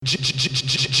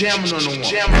Jamming on the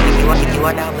one. You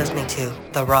are now listening to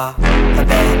The Raw, The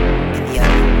Bad, and The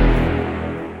Ugly.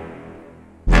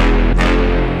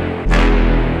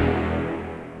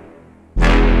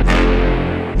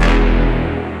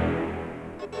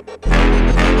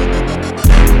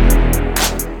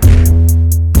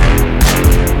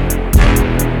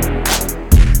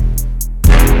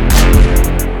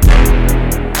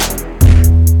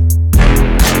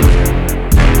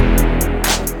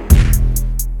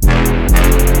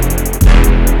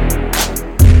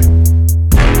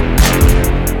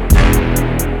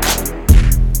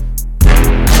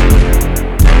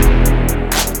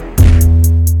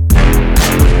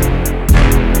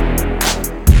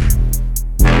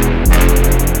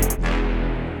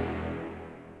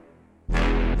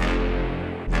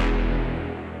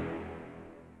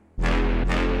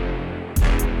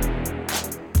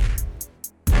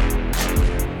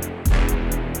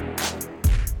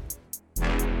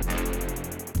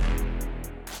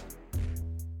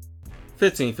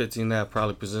 That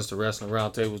probably presents the wrestling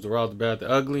roundtables, the Raw, the Bad, the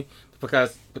Ugly.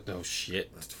 Because, oh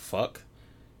shit, fuck.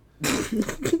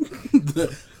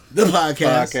 the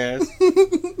podcast.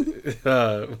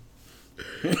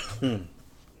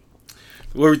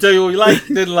 Where we tell you what we like,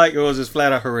 didn't like, it was just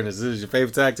flat out horrendous. This is your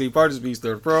favorite tag team partners,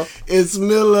 Sterldapearl.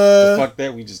 ItzMilla. Fuck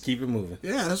that, we just keep it moving.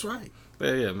 Yeah, that's right.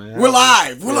 Yeah, man. We're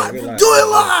live. We're live. We're doing it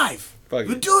live. Fuck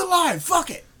We're it. doing it live. Fuck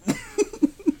it.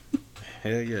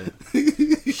 Hell yeah.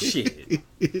 Shit.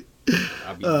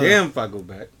 I'll be damned if I go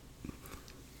back.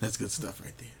 That's good stuff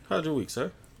right there. How's your week,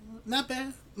 sir? Not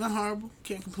bad. Not horrible.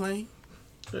 Can't complain.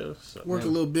 Yeah, Work a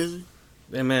little busy.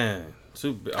 Hey, man. That's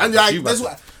why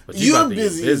you're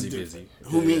busy. Busy.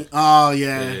 Who me? Oh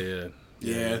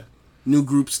Yeah. New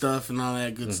group stuff and all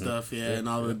that good stuff. Yeah, and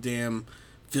all the damn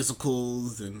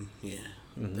physicals and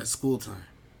that's school time.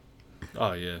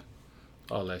 Oh yeah,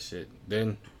 all that shit.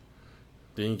 Then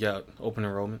you got open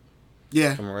enrollment.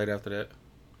 Yeah, coming right after that.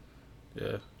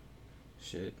 Yeah,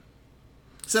 shit.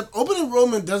 Except open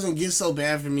enrollment doesn't get so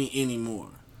bad for me anymore.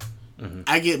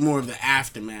 I get more of the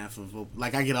aftermath of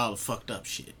I get all the fucked up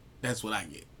shit. That's what I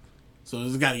get. So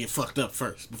it's got to get fucked up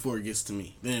first before it gets to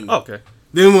me. Then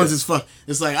Then once it's fucked,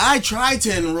 it's like I tried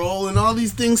to enroll and all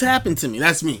these things happen to me.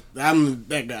 That's me. I'm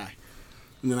that guy.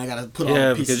 And then I gotta put all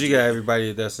the pieces because you got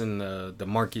everybody that's in the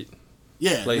market.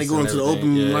 Yeah, they go into the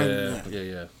open market.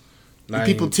 Yeah. And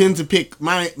people tend to pick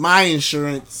my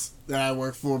insurance that I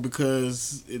work for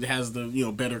because it has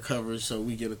the better coverage, so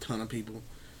we get a ton of people.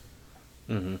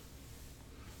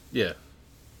 Yeah.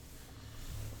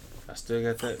 I still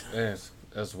got that. Man,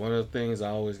 that's one of the things I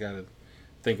always gotta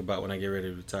think about when I get ready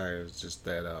to retire. Is just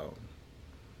that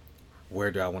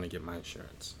where do I want to get my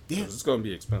insurance? Yeah, it's gonna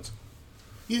be expensive.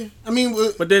 Yeah, I mean,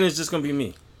 but then it's just gonna be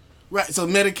me. Right, so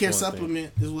Medicare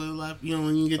supplement is what a lot.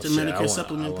 When you get your Medicare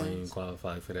supplement, I won't even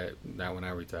qualify for that. Not when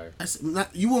I retire.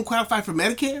 You won't qualify for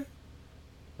Medicare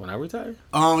when I retire.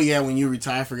 Oh yeah, when you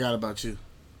retire, I forgot about you.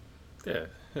 Yeah,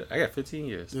 I got 15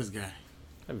 years. This guy.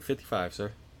 I'll be 55,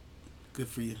 sir. Good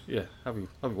for you. Yeah, I'll be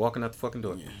walking out the fucking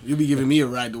door. Yeah, you'll be giving me a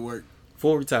ride to work.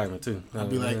 Full retirement too. I'll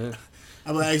be like, hey,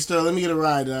 Sterl, let me get a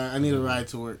ride. I need a ride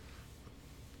to work.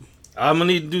 I'm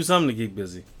gonna need to do something to keep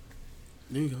busy.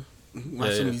 There you go.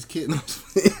 Watch some of these kids.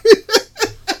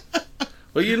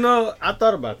 Well, I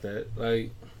thought about that.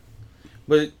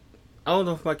 But I don't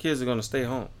know if my kids are gonna stay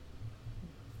home.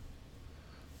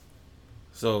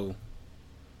 So,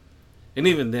 and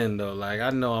even then though, I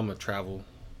know I'm gonna travel.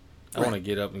 I want to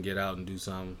get up and get out and do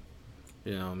something.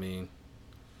 You know what I mean?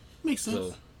 Makes sense.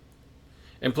 So,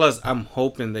 and plus, I'm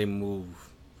hoping they move.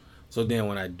 So then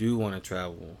when I do want to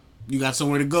travel, you got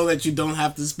somewhere to go that you don't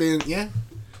have to spend. Yeah.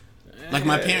 Like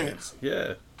my parents.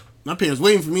 Yeah. My parents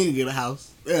waiting for me to get a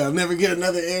house. Yeah, I'll never get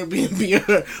another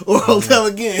Airbnb or hotel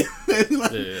again.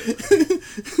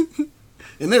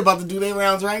 And they're about to do their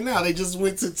rounds right now. They just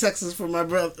went to Texas for my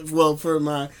for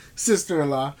my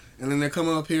sister-in-law. And then they're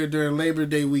coming up here during Labor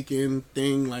Day weekend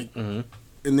thing. And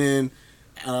then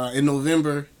in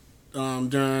November,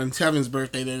 during Kevin's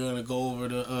birthday, they're going to go over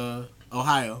to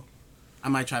Ohio. I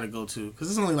might try to go too. Because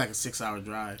it's only like a 6-hour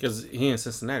drive. Because he in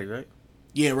Cincinnati, right?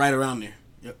 Yeah, right around there.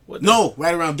 Yep.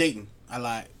 Right around Dayton. I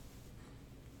lied.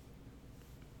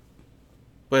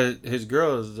 But his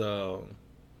girl is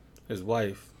his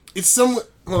wife. It's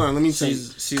somewhat. Hold on, let me say.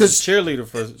 She's a cheerleader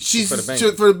for the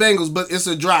Bengals. For the Bengals, but it's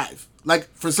a drive.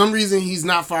 For some reason, he's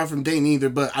not far from Dayton either.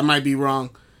 But I might be wrong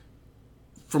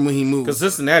from when he moved. Because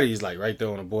Cincinnati is right there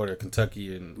on the border of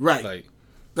Kentucky and right.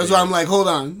 That's why I'm hold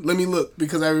on, let me look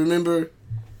because I remember.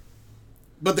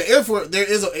 But the Air Force, there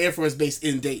is an Air Force base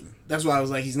in Dayton. That's why I was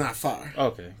he's not far.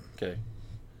 Okay.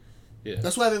 Yeah.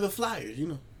 That's why they're the Flyers,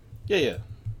 Yeah.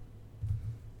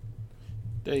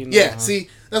 Yeah, see,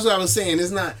 that's what I was saying.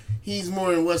 It's not. He's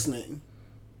more in what's name.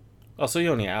 Oh, so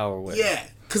you're only an hour away. Yeah,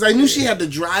 because I knew she had to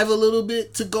drive a little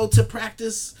bit to go to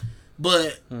practice,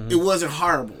 but it wasn't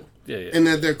horrible. Yeah. And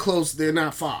that they're close. They're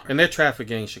not far. And their traffic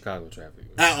ain't Chicago traffic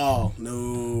At all.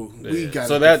 No. Yeah. We got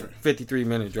so that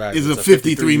 53-minute drive is a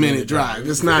 53-minute drive.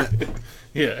 It's not.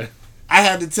 Yeah. I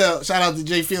had to tell, shout out to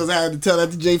Jay Fields, I had to tell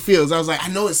that to Jay Fields. I was like,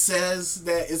 I know it says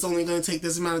that it's only going to take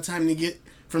this amount of time to get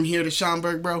from here to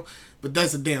Schaumburg, bro, but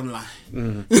that's a damn lie.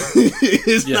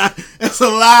 It's not. It's a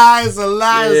lie. It's a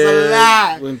lie. It's a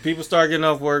lie. When people start getting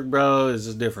off work, bro, it's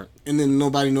just different. And then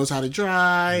nobody knows how to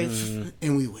drive,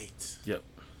 and we wait. Yep.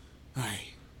 All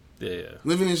right. Yeah.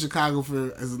 Living in Chicago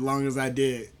for as long as I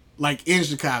did, like in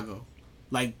Chicago,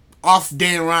 like off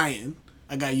Dan Ryan,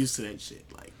 I got used to that shit.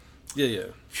 Like, Yeah.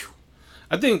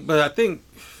 I think,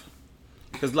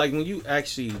 because like when you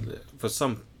actually, for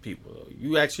some people,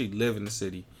 you actually live in the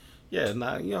city. Yeah,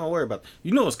 nah, you don't worry about.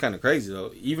 You know, it's kind of crazy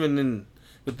though. Even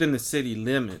within the city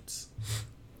limits,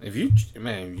 if you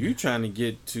trying to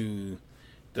get to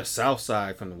the south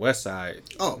side from the west side.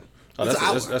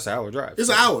 That's an hour drive. It's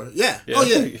an hour. Yeah. Oh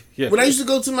yeah. Yeah. When I used to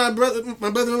go to my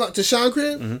brother-in-law to Sean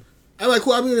crib, I'm like,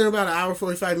 cool. I'll be there in about an hour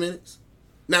 45 minutes.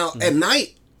 Now at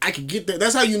night, I could get there.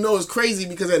 That's how you know it's crazy,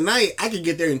 because at night I could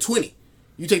get there in 20.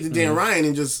 You take the Dan Ryan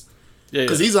and just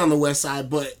because he's on the west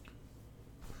side, but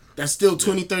that's still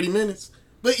 20, 30 minutes.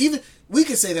 But even we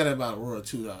could say that about Aurora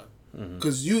too, dog.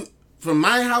 Because from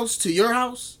my house to your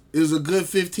house is a good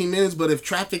 15 minutes, but if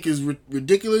traffic is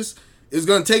ridiculous, it's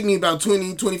going to take me about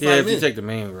 20, 25 minutes. Yeah, if you take the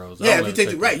main roads. Yeah, if you take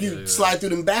the right, you slide through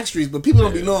them back streets, but people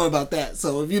don't be knowing about that.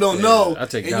 So if you don't know,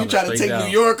 and you try to take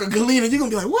New York or Galena, you're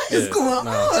going to be like, what is going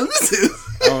on? This is...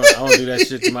 I don't do that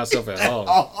shit to myself at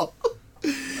all.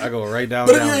 I go right down.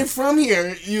 But if you ain't from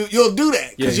here, you'll do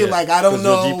that because you're like, I don't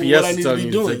know what I need to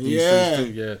be doing.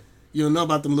 Yeah, you don't know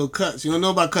about them little cuts. You don't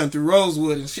know about cutting through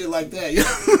Rosewood and shit like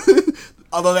that.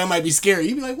 Although that might be scary.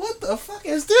 You'd be like, what the fuck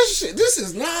is this shit? This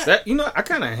is not. That, I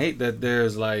kind of hate that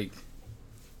there's like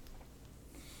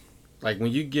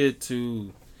when you get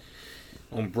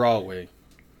on Broadway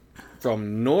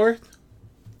from north,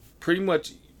 pretty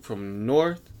much from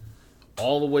north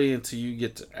all the way until you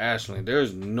get to Ashland,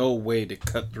 there's no way to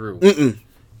cut through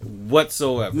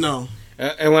whatsoever. No.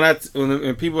 And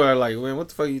when people are like, man, what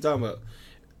the fuck are you talking about?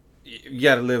 You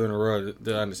got to live in a road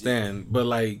to understand. But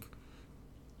like,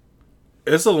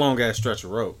 it's a long ass stretch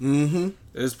of road.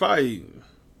 It's probably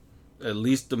at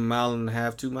least 1.5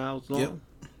 miles, 2 miles long. Yep.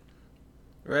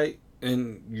 Right?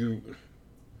 And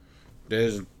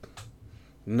there's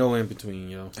no in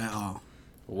between, at all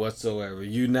whatsoever.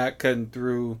 You not cutting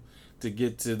through to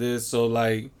get to this. So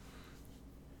like,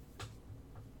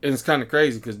 and it's kind of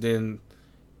crazy because then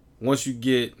once you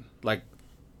get like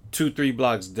 2-3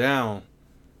 blocks down,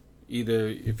 either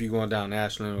if you're going down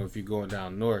Ashland or if you're going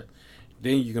down north,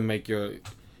 then you can make your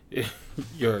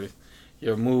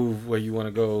move where you want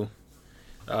to go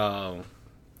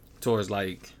towards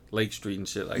like Lake Street and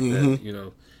shit like that.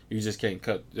 You just can't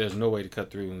cut. There's no way to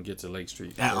cut through and get to Lake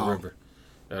Street or the river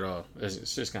at all.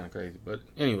 It's just kind of crazy. But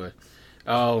anyway,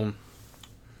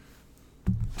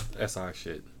 that's our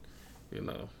shit.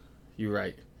 You're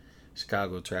right.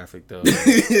 Chicago traffic though.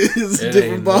 It's a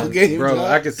different ball game, bro.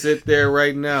 I could sit there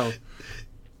right now.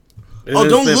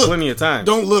 Don't look. Plenty of times.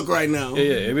 Don't look right now.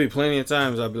 Yeah, it'd be plenty of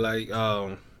times. I'd be like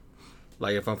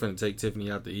if I'm finna take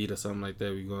Tiffany out to eat or something like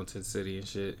that, we going to the city and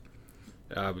shit.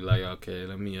 I'll be like, okay,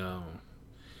 let me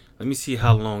see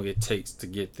how long it takes to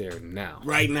get there now.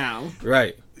 Right now.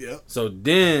 Right. Yep. So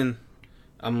then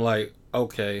I'm like,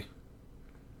 okay.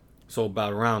 So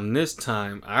about around this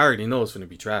time, I already know it's gonna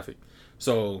be traffic.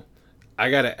 So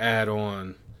I gotta add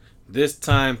on this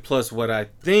time plus what I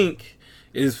think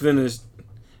is finished.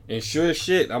 And sure as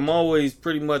shit, I'm always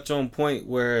pretty much on point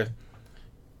where,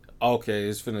 okay,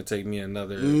 it's finna take me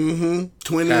another 20,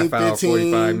 half hour, 15,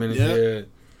 45 minutes. Yep.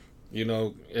 Yeah,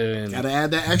 and gotta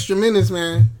add that extra minutes,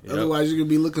 man. Yep. Otherwise, you're gonna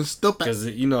be looking stupid. Because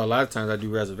a lot of times I do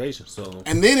reservations. So,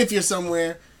 and then if you're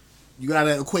somewhere, you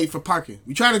gotta equate for parking.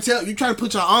 You trying to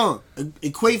put your on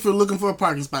equate for looking for a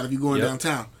parking spot if you're going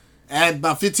downtown. Add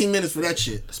about 15 minutes for that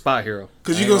shit. Spot Hero.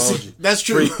 Because you're gonna see. That's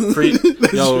true. Free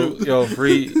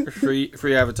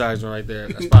advertisement right there.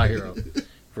 Spot Hero,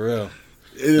 for real.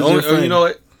 You know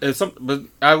what? But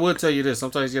I will tell you this.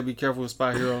 Sometimes you gotta be careful with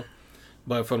Spot Hero.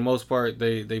 But for the most part,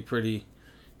 they pretty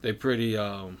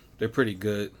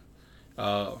good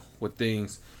with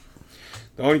things.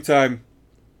 The only time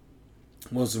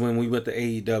was when we went to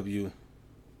AEW,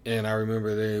 and I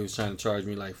remember they was trying to charge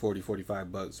me like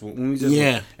 $40-$45 when we just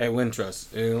went at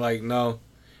Wintrust, and like, no,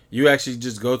 you actually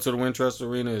just go to the Wintrust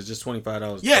Arena. It's just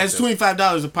 $25. Yeah, it's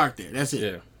 $25 to park there. That's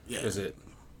it. Yeah, that's it.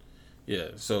 Yeah,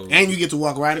 so And you get to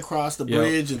walk right across the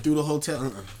bridge and through the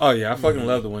hotel. Oh yeah, I fucking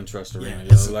love the Wintrust Arena.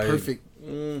 It's like, perfect.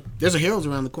 There's a Harold's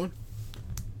around the corner.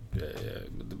 Yeah,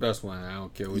 but the best one. I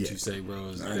don't care what you say, bro.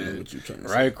 Is I know what you're trying to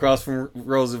right across from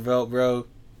Roosevelt, bro.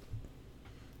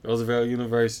 Roosevelt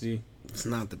University. It's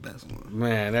not the best one.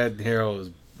 Man, that Harold is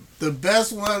the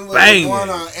best one was banging. the one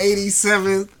on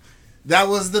 87th. That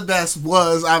was the best.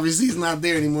 Obviously he's not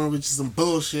there anymore, which is some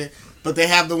bullshit. But they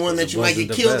have the one that you might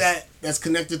get killed at. That's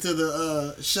connected to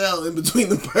the shell in between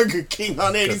the Burger King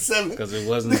on 87th. Because it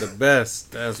wasn't the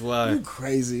best. That's why. You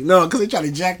crazy. No, because they tried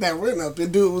to jack that rent up.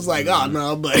 And dude was like, oh,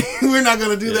 no, but we're not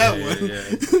going to do that one.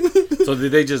 Yeah. So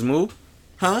did they just move?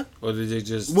 Huh? Or did they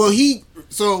just... Well,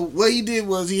 what he did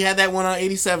was he had that one on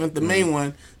 87th, the main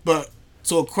one. But,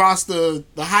 so across the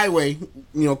highway,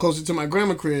 closer to my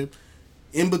grandma crib,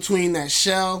 in between that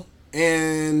shell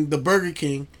and the Burger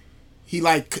King,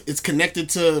 it's connected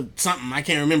to something I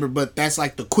can't remember, but that's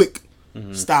like the quick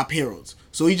stop Harold's.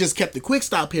 So he just kept the quick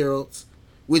stop Harold's,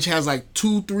 which has like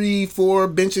 2, 3, 4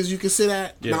 benches you can sit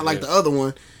at, not like the other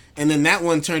one. And then that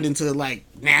one turned into like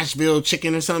Nashville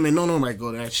chicken or something. And no one might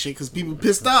go to that shit because people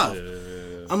pissed off. Yeah.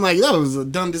 I'm like, that was a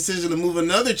dumb decision to move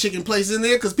another chicken place in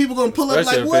there because people gonna pull up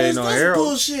like, what is this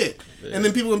bullshit? Yeah. And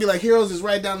then people gonna be like, Harold's is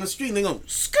right down the street, and they gonna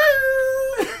skirt.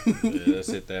 Yeah, let's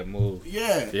hit that move.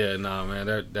 Yeah. Yeah, nah, man,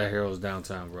 that Harold's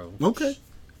downtown, bro. Okay.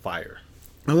 Fire.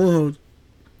 I won't hold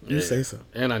you. You say so.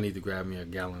 And I need to grab me a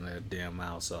gallon of that damn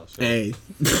mild sauce. Hey.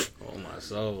 Oh, my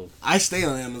soul. I stay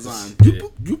on Amazon. Yeah.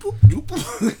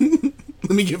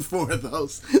 Let me get 4 of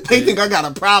those. They think I got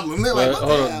a problem. They're like, what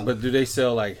the hell? But do they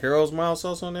sell, like, Harold's mild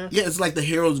sauce on there? Yeah, it's like the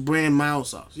Harold's brand mild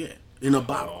sauce. Yeah. In a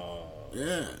bottle.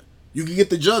 Yeah. You can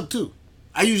get the jug, too.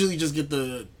 I usually just get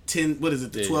the 10, what is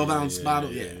it, the 12-ounce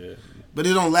bottle? Yeah. But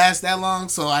it don't last that long,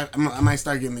 so I might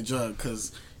start getting the jug,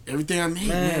 because everything I make,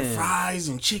 man, fries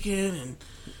and chicken and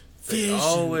fish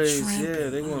and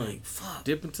shrimp. They want to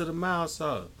dip into the mild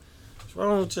sauce. What's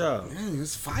wrong with y'all? Man,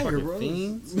 it's fire, bro.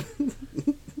 Fiends.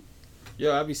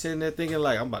 Yo, I be sitting there thinking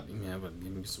like, I'm about to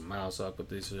give me some mild sauce, put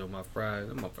this shit on my fries.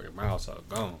 That motherfucking mild sauce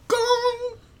gone.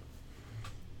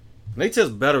 They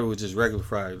taste better with just regular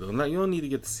fries though. You don't need to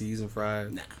get the seasoned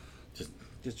fries. Nah.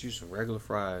 Just use some regular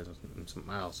fries and some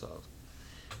mild sauce.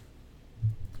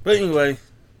 But anyway,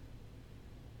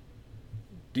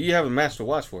 do you have a match to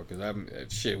watch for? Because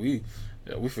we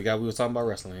forgot we were talking about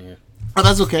wrestling here. Oh,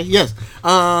 that's okay. Yes.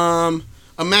 A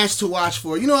match to watch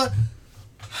for. You know what?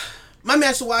 My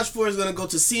match to watch for is going to go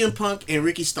to CM Punk and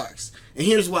Ricky Starks. And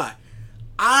here's why.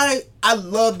 I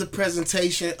love the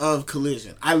presentation of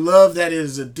Collision. I love that it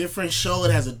is a different show.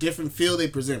 It has a different feel. They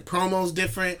present promos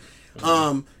different.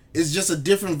 It's just a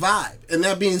different vibe. And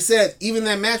that being said, even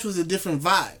that match was a different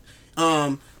vibe.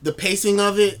 The pacing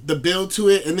of it, the build to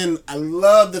it, and then I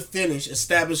love the finish,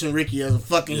 establishing Ricky as a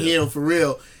fucking heel for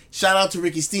real. Shout out to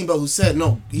Ricky Steamboat who said,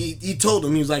 no, he told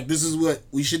him, he was like, this is what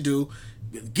we should do.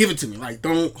 Give it to me. Like,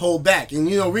 don't hold back. And,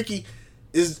 Ricky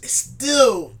is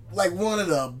still, like, one of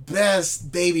the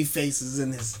best baby faces,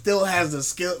 and it still has the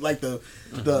skill, like, the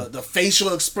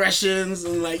facial expressions,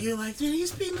 and, like, you're like, dude,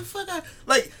 he's beating the fuck out.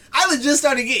 Like, I legit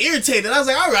started to get irritated. I was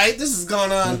like, all right, this is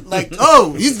going on. Like,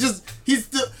 he's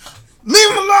still,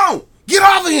 leave him alone. Get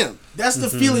off of him. That's the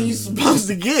feeling you're supposed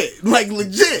to get, like,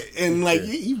 legit. And, like,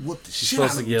 he whooped the shit out of him,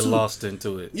 supposed to get lost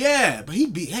into it. Yeah, but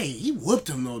he whooped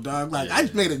him, though, dog. Like, I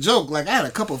made a joke. Like, I had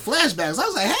a couple flashbacks. I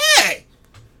was like, hey,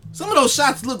 some of those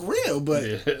shots look real, but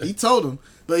he told him.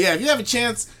 But, yeah, if you have a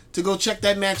chance to go check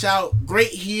that match out,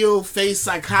 great heel, face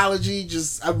psychology.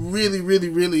 I really, really,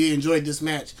 really enjoyed this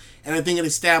match. And I think it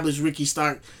established Ricky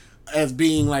Stark as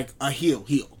being, like, a heel,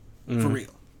 for real.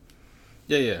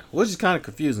 Yeah, which is kind of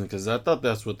confusing because I thought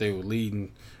that's what they were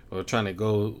leading or trying to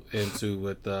go into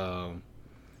with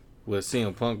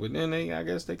CM Punk, but then I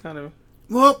guess they kind of.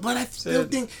 Well, but I still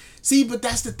think. See, but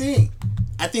that's the thing.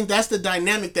 I think that's the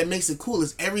dynamic that makes it cool.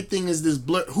 Is everything is this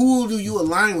blur. Who do you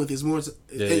align with? Is more,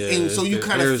 and so you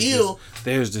kind of feel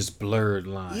there's this blurred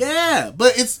line. Yeah,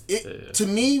 but to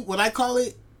me, what I call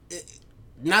it,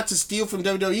 not to steal from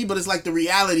WWE, but it's like the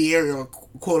reality area,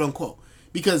 quote unquote,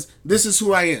 because this is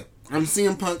who I am. I'm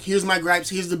CM Punk. Here's my gripes.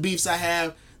 Here's the beefs I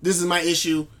have. This is my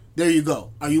issue. There you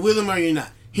go. Are you with them or are you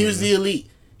not? Here's the Elite.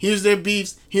 Here's their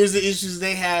beefs. Here's the issues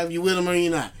they have. You with them or you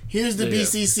not? Here's the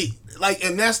BCC. Like,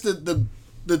 and that's the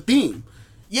theme.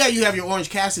 Yeah, you have your Orange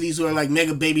Cassidys who are like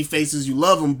mega baby faces. You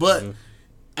love them, but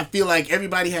I feel like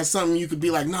everybody has something you could be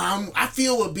like, nah, I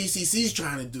feel what BCC's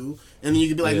trying to do, and then you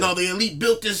could be like, no, the Elite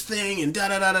built this thing, and da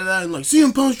da da da da, and like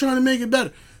CM Punk's trying to make it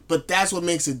better. But that's what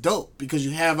makes it dope because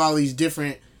you have all these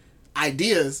different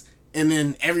ideas, and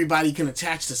then everybody can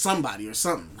attach to somebody or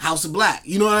something. House of Black,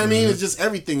 you know what I mean? It's just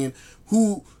everything, and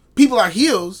who people are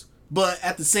heels, but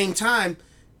at the same time,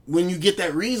 when you get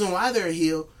that reason why they're a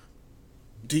heel,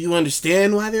 do you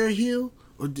understand why they're a heel?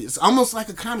 Or it's almost like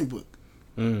a comic book.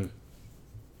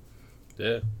 Yeah,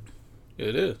 it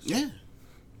is. Yeah,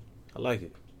 I like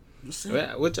it.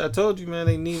 Which I told you, man,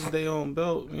 they needed their own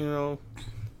belt. You know,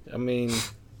 I mean,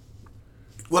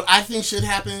 what I think should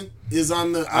happen is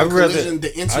on Collision,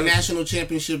 the international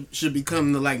championship should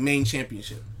become the main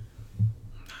championship.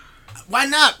 Why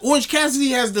not? Orange Cassidy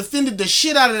has defended the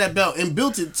shit out of that belt and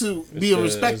built it to be a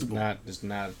respectable. It's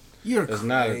not. You're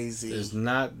crazy. It's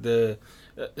not the.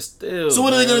 Still. So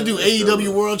what are they gonna do?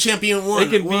 AEW World Champion 1? It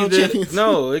could be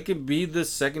it could be the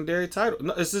secondary title.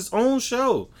 No, it's its own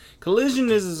show. Collision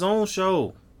is its own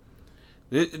show.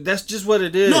 That's just what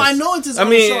it is. No, I know it's its own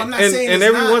show. I'm not saying it's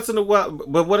every not. once in a while,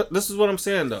 but this is what I'm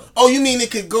saying though. Oh, you mean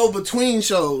it could go between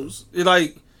shows?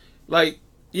 Yeah,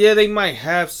 they might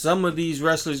have some of these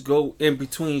wrestlers go in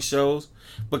between shows,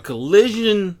 but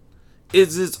Collision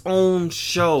is its own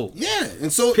show. Yeah,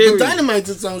 and so Period. the Dynamite's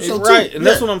its own show too. Right, and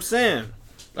that's what I'm saying.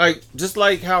 Just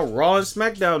like how Raw and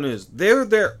SmackDown is, they're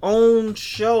their own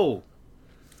show.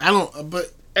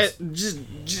 Just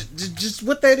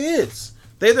what that is.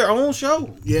 They're their own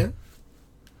show. Yeah.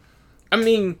 I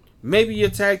mean, maybe your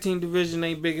tag team division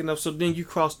ain't big enough, so then you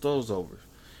cross those over.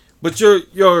 But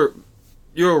your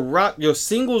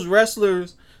singles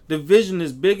wrestlers division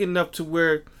is big enough to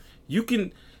where you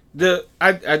can.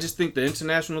 I just think the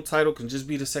international title can just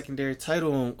be the secondary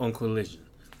title on Collision.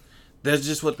 That's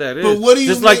just what that is. But what do you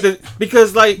just mean?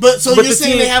 You're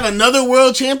saying they have another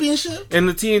world championship? And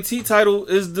the TNT title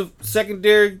is the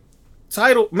secondary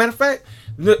title. Matter of fact,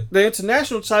 the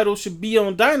international title should be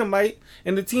on Dynamite,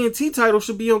 and the TNT title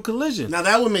should be on Collision. Now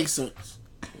that would make sense.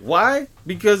 Why?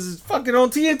 Because it's fucking on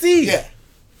TNT. Yeah.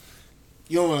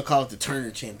 You don't want to call it the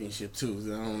Turner Championship too.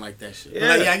 I don't like that shit.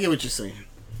 Yeah, but I get what you're saying.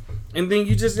 And then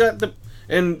you just got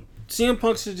and CM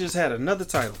Punk should just had another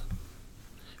title.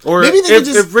 Or maybe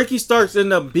if Ricky Starks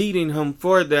end up beating him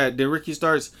for that, then Ricky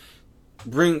Starks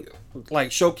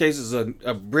showcases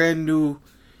a brand new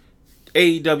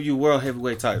AEW World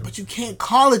Heavyweight title. But you can't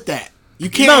call it that. You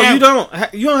can't. No, you don't.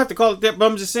 You don't have to call it that. But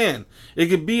I'm just saying it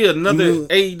could be another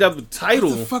AEW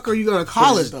title. What the fuck are you gonna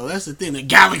call it though? That's the thing. The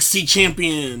Galaxy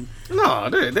Champion. No,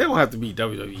 they don't have to be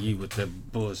WWE with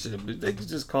that bullshit. They could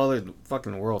just call it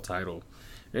fucking world title.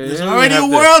 It's already a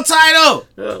world title.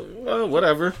 Well,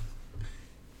 whatever.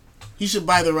 He should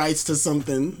buy the rights to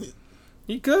something.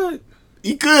 He could.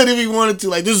 He could if he wanted to.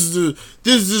 Like this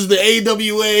is the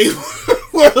AWA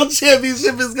World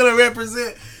Championship is gonna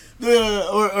represent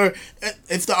or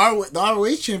if the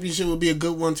ROH Championship would be a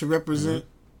good one to represent.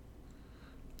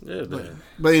 Mm-hmm. Yeah,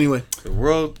 but anyway, the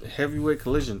World Heavyweight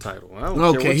Collision title. I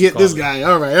don't care what hit this guy.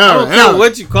 All right. I don't care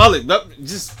what you call it.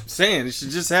 Just saying, it should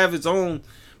just have its own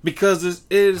because it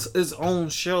is its own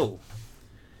show.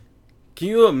 Can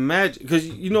you imagine? Because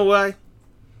you know why?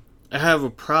 I have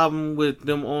a problem with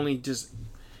them only just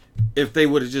if they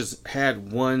would have just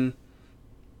had one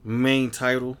main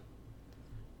title.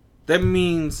 That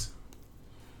means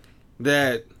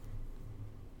that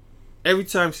every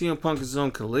time CM Punk is on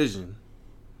Collision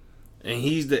and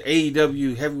he's the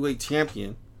AEW Heavyweight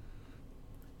Champion,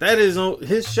 that is on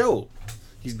his show.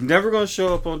 He's never going to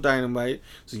show up on Dynamite,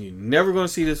 so you're never going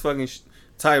to see this fucking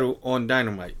title on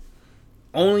Dynamite.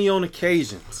 Only on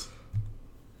occasions.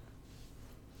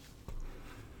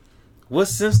 What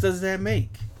sense does that make?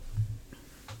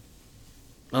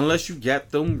 Unless you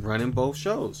got them running both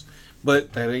shows.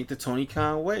 But that ain't the Tony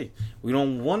Khan way. We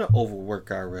don't want to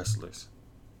overwork our wrestlers.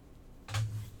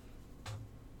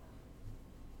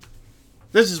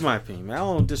 This is my opinion, man. I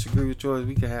don't disagree with yours.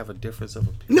 We can have a difference of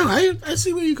opinion. No, I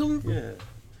see where you're coming from. Yeah.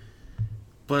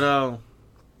 But,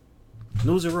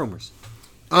 news and rumors.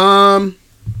 The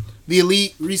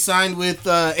Elite re-signed with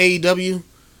AEW.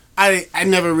 I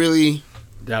never really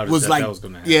doubted was that was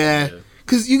going to happen. Yeah.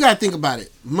 Because you got to think about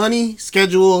it. Money,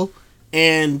 schedule,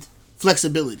 and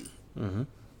flexibility. Mm-hmm.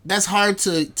 That's hard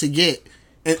to get.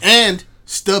 And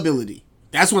stability.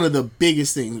 That's one of the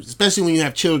biggest things, especially when you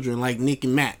have children like Nick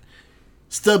and Matt.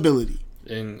 Stability.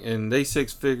 And they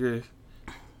 6-figure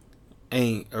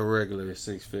ain't a regular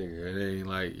 6-figure. It ain't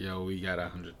like, yo, we got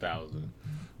 100,000.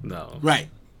 No. Right.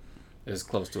 It's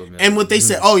close to $1 million. And what they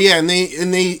said,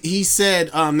 he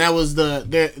said that was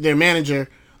their manager,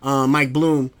 Mike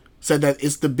Bloom, said that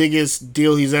it's the biggest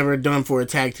deal he's ever done for a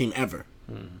tag team ever.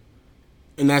 Mm-hmm.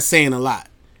 And that's saying a lot.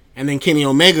 And then Kenny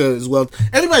Omega is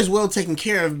everybody's well taken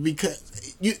care of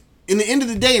because in the end of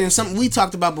the day, and it's something we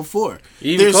talked about before.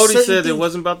 Even Cody said it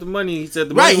wasn't about the money. He said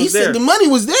the money was there. Right, he said the money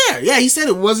was there. Yeah, he said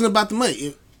it wasn't about the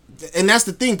money. And that's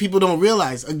the thing people don't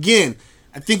realize. Again,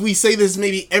 I think we say this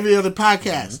maybe every other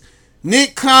podcast.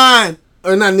 Nick Khan,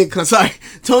 or not Nick Khan, sorry,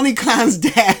 Tony Khan's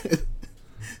dad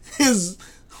is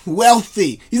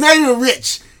wealthy. He's not even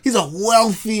rich. He's a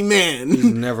wealthy man. He's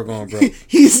never going broke.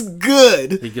 He's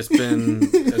good. He can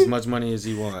spend as much money as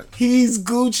he wants. He's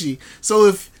Gucci. So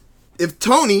if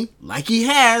Tony, like he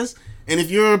has, and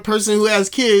if you're a person who has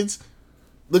kids,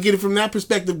 look at it from that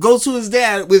perspective, go to his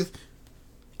dad with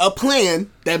a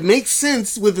plan that makes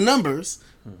sense with numbers,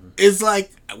 it's like,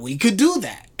 we could do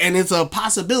that. And it's a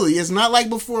possibility. It's not like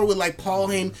before with like Paul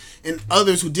Heyman and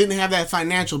others who didn't have that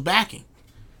financial backing.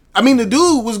 I mean, the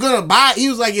dude was going to buy, he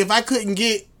was like, if I couldn't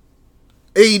get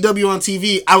AEW on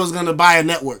TV, I was going to buy a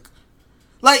network.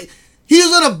 Like, he was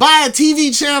going to buy a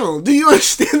TV channel. Do you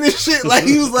understand this shit? Like,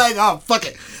 he was like, oh, fuck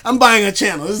it. I'm buying a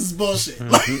channel. This is bullshit.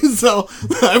 Like, so,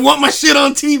 I want my shit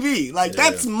on TV. Like,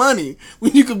 that's money.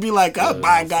 When you could be like, I'll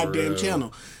buy a goddamn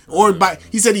channel. Or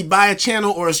he said he'd buy a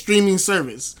channel or a streaming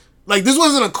service. Like, this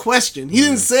wasn't a question. He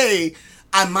didn't say,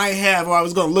 I might have or I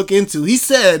was going to look into. He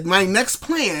said, my next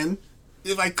plan,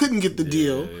 if I couldn't get the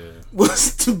deal,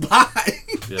 was to buy.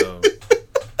 Yo,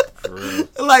 for real.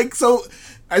 Like, so,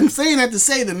 I'm saying that to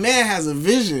say the man has a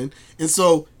vision, and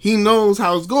so he knows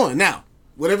how it's going. Now,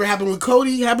 whatever happened with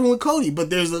Cody, but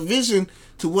there's a vision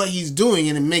to what he's doing,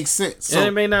 and it makes sense. So, and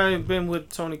it may not have been with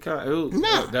Tony Khan.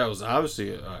 Nah. That was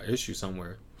obviously an issue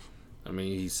somewhere. I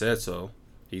mean, he said so.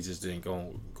 He just didn't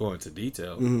go into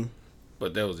detail. Mm-hmm.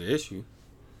 But that was the issue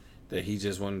that he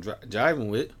just wasn't jiving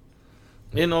with.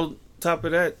 And on top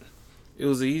of that, it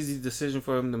was an easy decision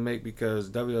for him to make because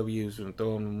WWE was going to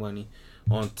throw him the money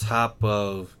on top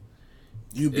of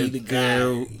you be the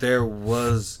guy. There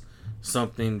was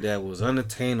something that was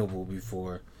unattainable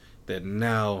before that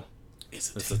now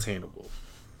it's attainable.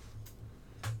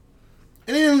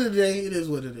 At the end of the day, it is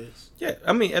what it is. Yeah,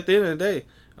 I mean, at the end of the day,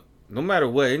 no matter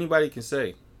what anybody can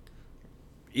say,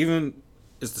 even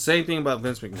it's the same thing about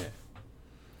Vince McMahon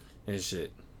and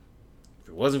shit. If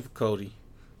it wasn't for Cody,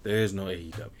 there is no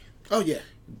AEW. Oh yeah,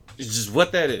 it's just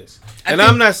what that is.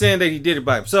 I'm not saying that he did it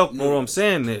by himself. No. What I'm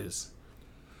saying is,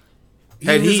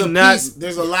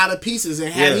 there's a lot of pieces,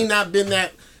 and had he not been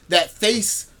that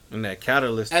face and that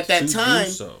catalyst at that time,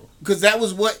 because that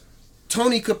was what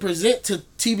Tony could present to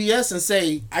TBS and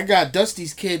say, I got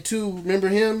Dusty's kid too. Remember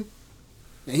him?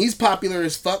 And he's popular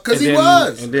as fuck because he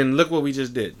was. And then look what we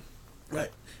just did.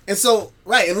 Right. And so,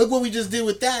 and look what we just did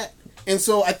with that. And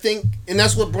so I think, and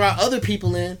that's what brought other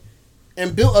people in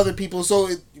and built other people. So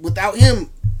without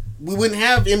him, we wouldn't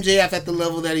have MJF at the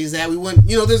level that he's at. We wouldn't,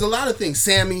 there's a lot of things.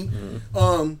 Sammy.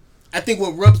 Mm-hmm. I think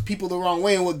what rubs people the wrong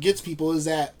way and what gets people is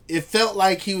that it felt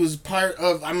like he was part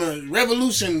of, I'm a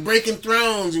revolution, breaking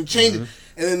thrones and changing.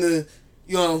 Mm-hmm. And then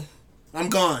I'm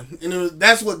gone, and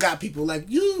that's what got people like,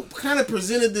 you kind of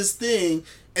presented this thing,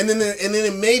 and then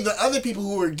it made the other people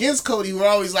who were against Cody, who were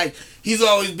always like, he's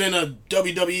always been a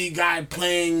WWE guy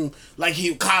playing like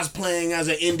he cosplaying as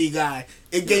an indie guy.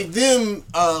 It gave them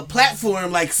a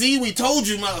platform, like, see, we told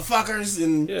you, motherfuckers,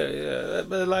 and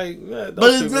but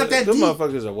it's not that deep. Them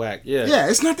motherfuckers are whack. Yeah,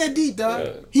 it's not that deep, dog.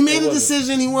 Yeah, he made a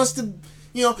decision. He wants to,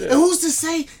 and who's to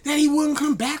say that he wouldn't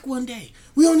come back one day?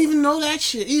 We don't even know that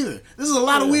shit either. There's a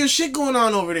lot of weird shit going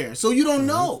on over there. So you don't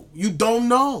know. You don't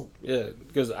know. Yeah,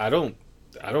 because I don't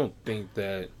think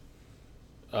that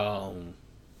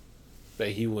that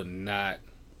he would not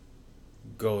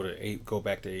go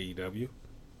back to AEW.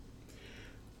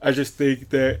 I just think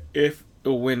that if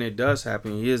or when it does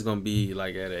happen, he is gonna be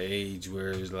like at an age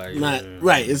where it's like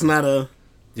right. It's not a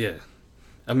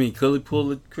I mean, could he pull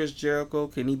a Chris Jericho?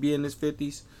 Can he be in his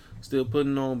 50s still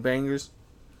putting on bangers?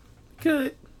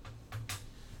 Could.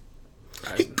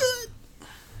 He could.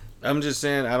 I'm just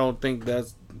saying, I don't think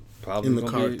that's probably in the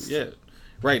cards.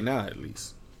 Right now at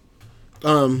least.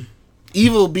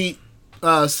 Evil beat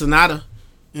Sonata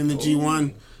in the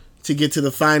G1 to get to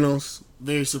the finals.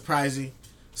 Very surprising.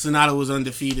 Sonata was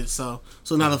undefeated, so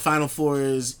now the final four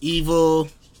is Evil,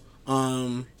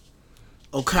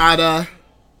 Okada,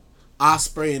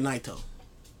 Ospreay, and Naito.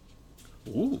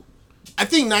 Ooh. I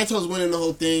think Naito's winning the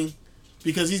whole thing.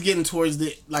 Because he's getting towards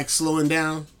the, slowing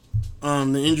down.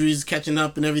 The injuries catching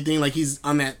up and everything. Like, he's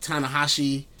on that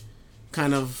Tanahashi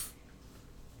kind of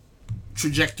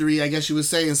trajectory, I guess you would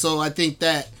say. And so I think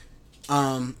that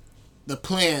the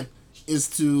plan is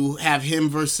to have him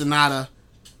versus Sonata.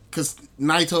 Because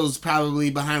Naito's probably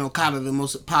behind Okada, the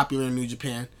most popular in New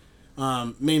Japan.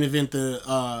 Main event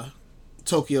the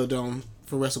Tokyo Dome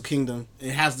for Wrestle Kingdom.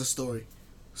 It has the story.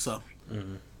 So.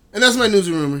 Mm-hmm. And that's my news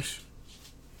and rumors.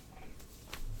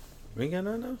 We ain't got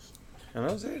nothing else? And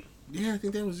that was it? Yeah, I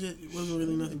think that was it. It wasn't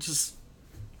really nothing. Just...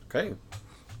 Okay.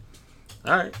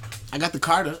 Alright. I got the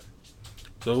card up.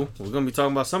 So we're gonna be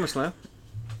talking about SummerSlam.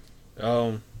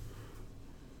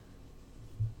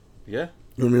 Yeah.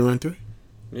 You want me to run through?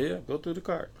 Yeah, go through the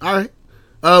card. All right.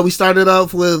 We started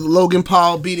off with Logan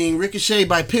Paul beating Ricochet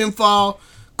by pinfall.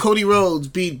 Cody Rhodes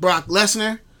beat Brock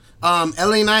Lesnar.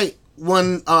 LA Knight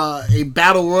won a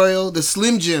Battle Royal, the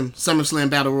Slim Jim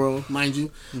SummerSlam Battle Royal, mind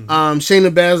you.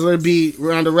 Shayna Baszler beat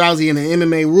Ronda Rousey in an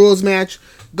MMA rules match.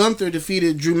 Gunther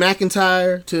defeated Drew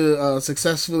McIntyre to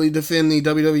successfully defend the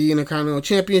WWE Intercontinental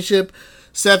Championship.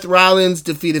 Seth Rollins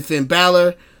defeated Finn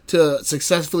Balor to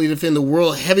successfully defend the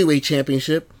World Heavyweight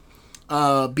Championship.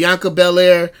 Bianca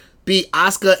Belair beat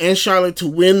Asuka and Charlotte to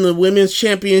win the Women's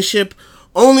Championship,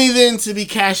 only then to be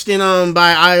cashed in on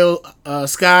by Io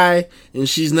Sky, and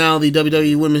she's now the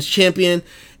WWE Women's Champion.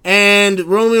 And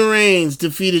Roman Reigns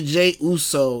defeated Jey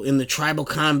Uso in the Tribal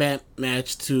Combat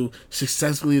match to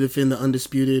successfully defend the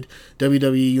undisputed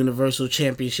WWE Universal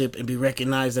Championship and be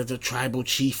recognized as the Tribal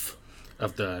Chief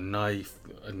Of the Anoi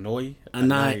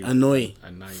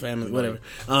family, whatever.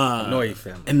 Anoi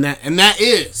family. And that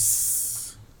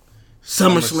is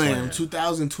SummerSlam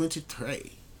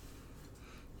 2023.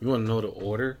 You want to know the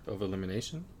order of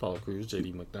elimination? Paul Cruz,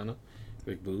 JD McDonough,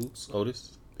 Big Boots,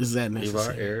 Otis, Is that Ivar,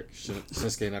 necessary? Eric,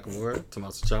 Shinsuke Nakamura,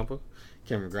 Tommaso Ciampa,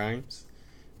 Cameron Grimes,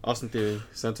 Austin Theory,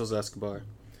 Santos Escobar,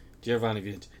 Giovanni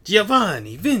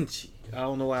Vinci. I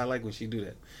don't know why I like when she do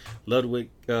that. Ludwig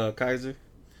Kaiser,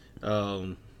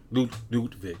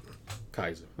 Ludwig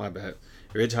Kaiser. My bad.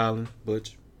 Ridge Holland,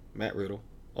 Butch, Matt Riddle,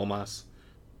 Omos,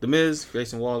 The Miz,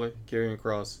 Grayson Waller, Karrion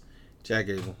Kross, Jack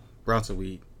Gable, Bronson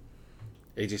Reed,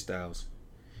 AJ Styles,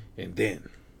 and then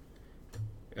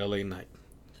LA Knight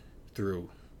through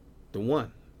the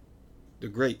one, the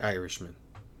great Irishman,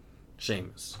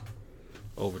 Sheamus,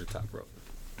 over the top rope.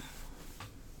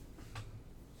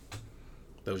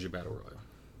 That was your battle royal.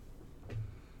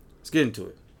 Let's get into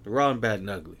it. The Raw and Bad and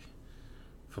Ugly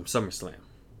from SummerSlam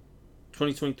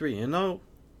 2023. And no,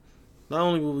 not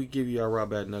only will we give you our Raw,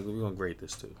 Bad and Ugly, we're going to grade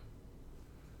this too.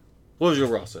 What was your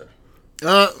Raw, sir?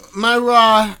 My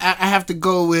Raw, I have to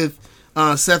go with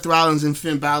Seth Rollins and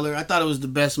Finn Balor. I thought it was the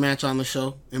best match on the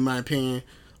show, in my opinion.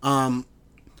 I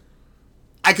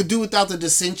could do without the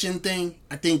dissension thing.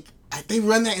 I think they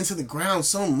run that into the ground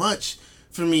so much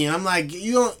for me, and I'm like,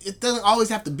 it doesn't always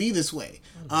have to be this way.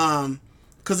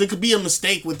 Because it could be a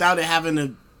mistake without it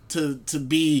having to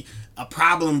be a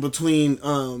problem between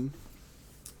Finn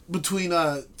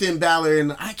Balor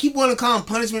and, I keep wanting to call him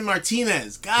Punishment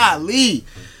Martinez. Golly.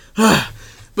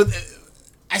 But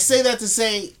I say that to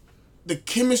say the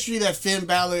chemistry that Finn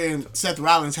Balor and Seth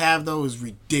Rollins have, though, is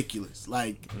ridiculous.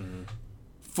 Like,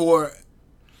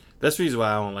 That's the reason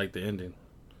why I don't like the ending.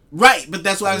 Right, but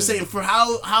that's what I was saying. For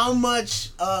how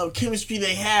much chemistry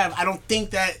they have, I don't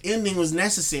think that ending was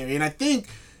necessary. And I think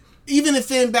even if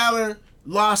Finn Balor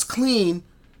lost clean,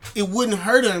 it wouldn't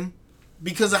hurt him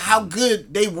because of how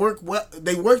good they work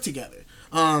together.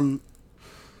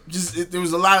 There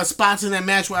was a lot of spots in that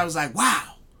match where I was like, wow.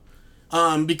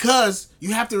 Because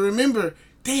you have to remember,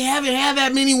 they haven't had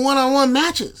that many one-on-one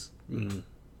matches. Mm-hmm.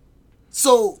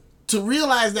 So to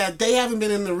realize that they haven't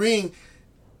been in the ring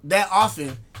that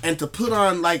often and to put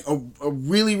on like a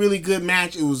really, really good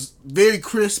match, it was very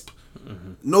crisp,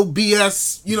 no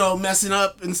BS, messing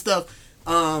up and stuff.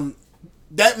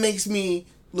 That makes me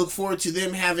look forward to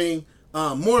them having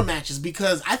more matches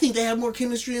because I think they have more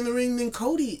chemistry in the ring than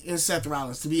Cody and Seth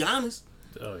Rollins, to be honest.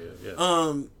 Oh,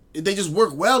 yeah. They just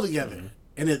work well together.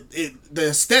 And the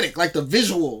aesthetic, like the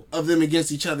visual of them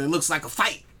against each other, it looks like a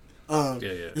fight.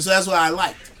 And so that's what I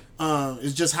liked.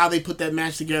 It's just how they put that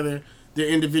match together, their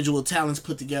individual talents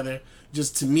put together,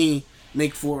 just to me,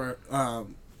 make for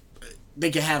they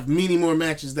can have many more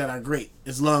matches that are great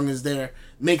as long as they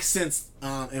make sense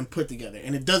and put together.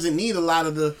 And it doesn't need a lot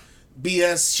of the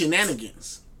BS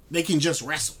shenanigans. They can just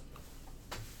wrestle.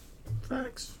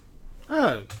 Facts.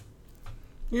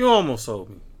 You almost sold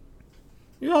me.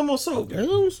 You almost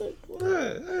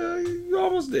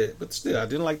did, but still, I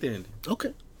didn't like the ending.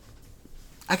 Okay.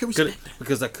 I can respect that.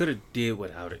 Because I could have did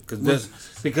without it.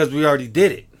 Because we already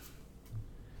did it.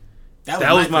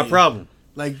 That was my problem.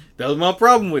 Like, that was my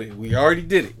problem with it. We already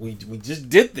did it. We just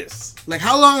did this. Like,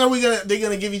 how long are they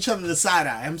gonna give each other the side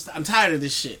eye? I'm tired of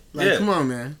this shit. Like, come on,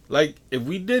 man. Like, if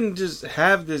we didn't just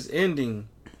have this ending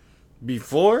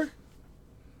before,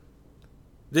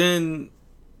 then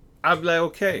I'd be like,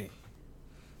 okay,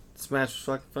 this match was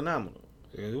fucking phenomenal.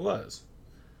 It was.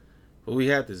 But we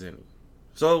had this ending.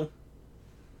 So,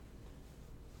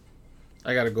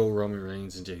 I gotta go Roman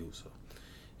Reigns and Jey Uso.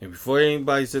 And before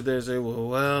anybody sit there and say,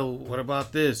 well, what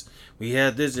about this? We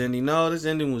had this ending. No, this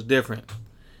ending was different.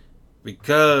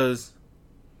 Because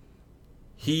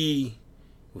he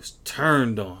was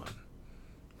turned on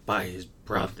by his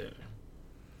brother.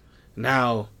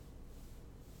 Now,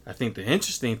 I think the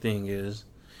interesting thing is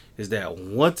that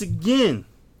once again,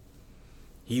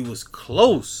 he was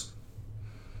close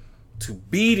to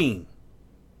beating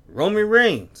Roman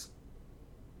Reigns.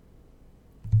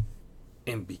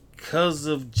 And because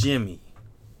of Jimmy,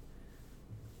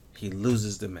 he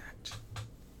loses the match.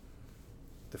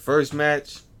 The first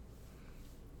match,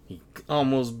 he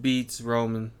almost beats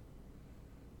Roman.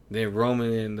 Then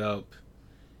Roman ended up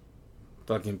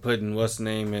fucking putting what's the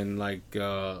name in, like,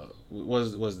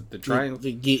 was it the triangle?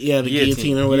 The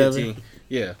guillotine or whatever. Guillotine.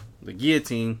 Yeah, the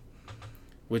guillotine,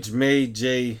 which made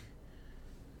Jay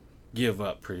give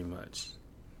up pretty much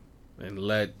and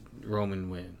let Roman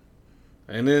win.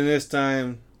 And then this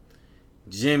time,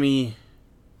 Jimmy,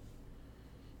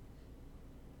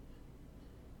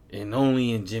 and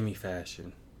only in Jimmy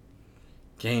fashion,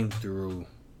 came through,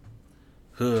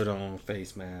 hood on,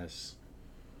 face mask,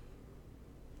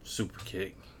 super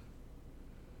kick,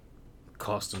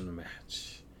 cost him the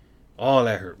match. All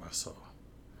that hurt my soul.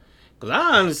 Because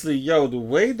I honestly, the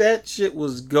way that shit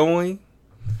was going,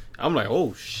 I'm like,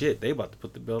 oh shit, they about to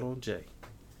put the belt on Jay.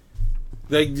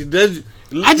 I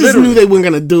just knew they weren't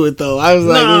gonna do it though. I was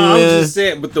like, I'm just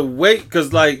saying, but the way,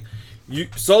 because like,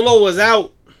 Solo was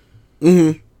out.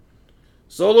 Mm-hmm.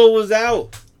 Solo was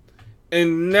out,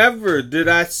 and never did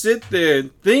I sit there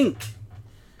and think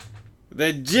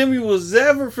that Jimmy was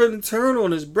ever finna turn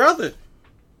on his brother.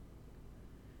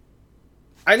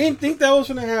 I didn't think that was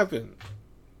gonna happen.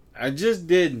 I just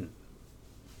didn't.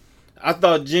 I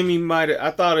thought Jimmy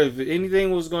I thought if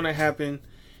anything was gonna happen,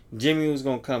 Jimmy was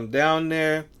going to come down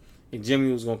there and Jimmy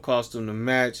was going to cost him the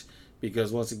match because,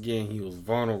 once again, he was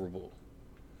vulnerable.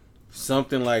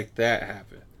 Something like that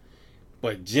happened.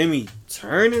 But Jimmy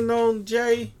turning on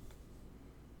Jay,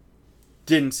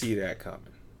 didn't see that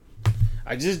coming.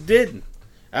 I just didn't.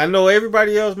 I know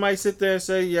everybody else might sit there and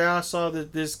say, yeah, I saw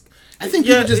that this... I think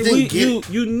people just didn't get it.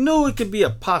 You knew it could be a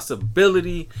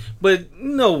possibility, but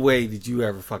no way did you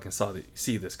ever fucking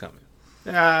see this coming.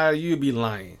 You'd be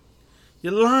lying.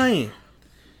 You're lying.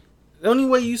 The only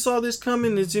way you saw this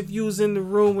coming is if you was in the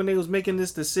room when they was making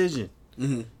this decision.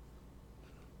 Mm-hmm.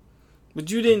 But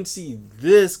you didn't see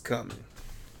this coming.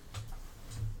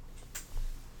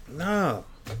 No.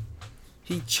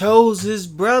 He chose his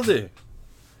brother.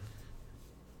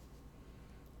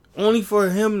 Only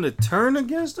for him to turn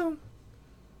against him?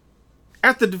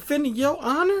 After defending your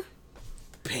honor?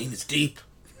 Pain is deep.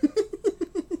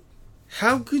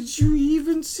 How could you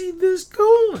even see this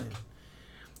going?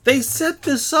 They set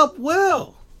this up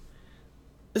well.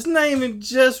 It's not even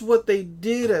just what they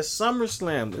did at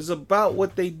SummerSlam. It's about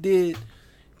what they did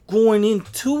going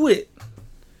into it.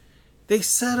 They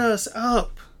set us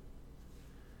up.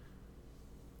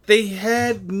 They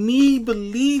had me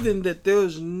believing that there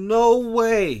was no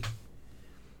way.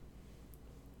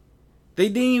 They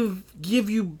didn't even give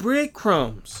you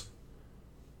breadcrumbs.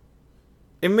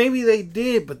 And maybe they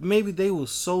did, but maybe they were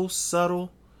so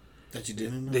subtle that you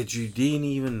didn't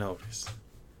even notice.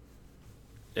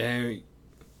 And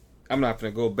I'm not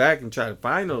going to go back and try to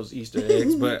find those Easter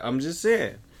eggs, but I'm just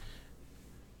saying.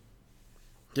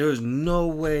 There was no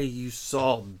way you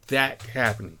saw that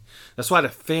happening. That's why the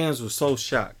fans were so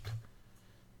shocked.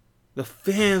 The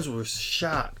fans were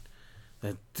shocked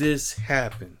that this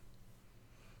happened.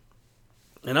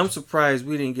 And I'm surprised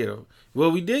we didn't get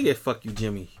we did get fuck you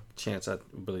Jimmy chance, I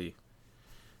believe.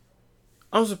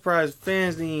 I'm surprised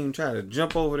fans didn't even try to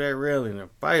jump over that railing and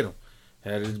fight him.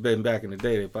 Had it been back in the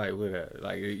day, they probably would have.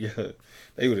 Like, yeah,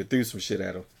 they would have threw some shit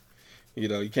at him. You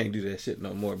know, you can't do that shit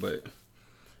no more, but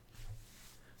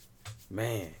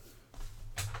man,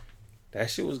 that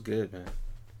shit was good, man.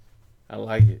 I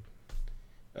like it.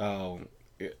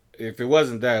 If it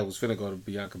wasn't that, it was finna go to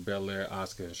Bianca Belair,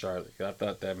 Asuka, and Charlotte. I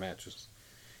thought that match was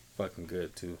fucking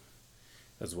good too,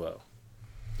 as well.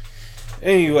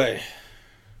 Anyway,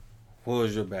 what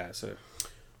was your bad, sir?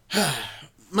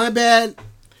 My bad.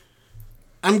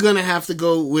 I'm gonna have to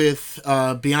go with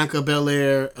Bianca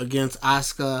Belair against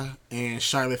Asuka and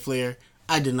Charlotte Flair.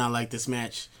 I did not like this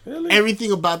match. Really?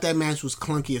 Everything about that match was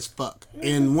clunky as fuck. Yeah.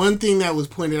 And one thing that was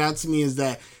pointed out to me is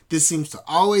that this seems to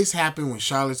always happen when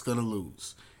Charlotte's gonna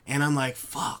lose. And I'm like,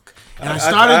 fuck. And I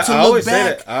started to look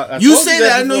back. You say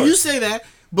that. I know you say that.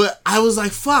 But I was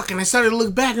like, fuck. And I started to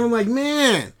look back and I'm like,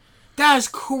 man, that's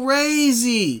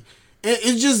crazy. And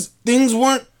it just, things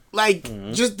weren't like,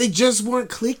 they just weren't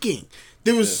clicking.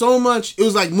 There was so much. It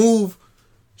was like, move,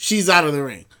 she's out of the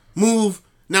ring. Move,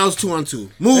 now it's 2-on-2.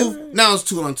 Move, now it's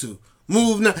 2-on-2.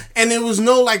 Move, now. And there was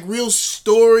no like real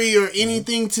story or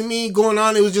anything to me going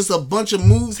on. It was just a bunch of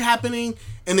moves happening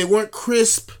and they weren't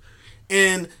crisp.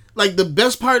 And like the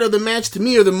best part of the match to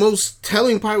me, or the most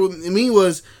telling part with me,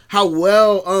 was how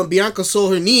well Bianca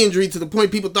sold her knee injury to the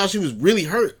point people thought she was really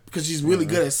hurt because she's really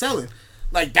good at selling.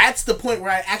 Like that's the point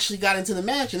where I actually got into the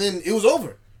match, and then it was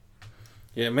over.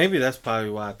 Yeah, maybe that's probably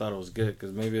why I thought it was good,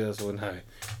 because maybe that's when I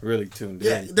really tuned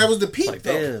in. Yeah, that was the peak like,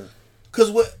 though.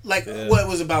 Because what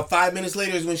was about 5 minutes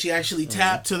later is when she actually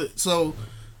tapped to the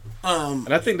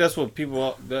and I think that's what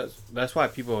people that's why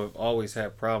people have always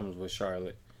had problems with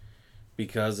Charlotte,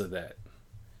 because of that.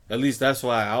 At least that's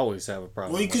why I always have a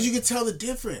problem. Well, because you can tell the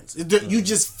difference. You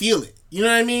just feel it. You know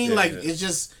what I mean? Yeah, like it's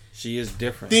just she is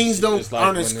different. Things like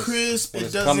aren't as crisp. When it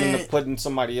it's doesn't coming to putting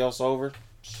somebody else over.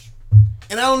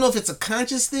 And I don't know if it's a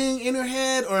conscious thing in her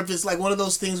head or if it's like one of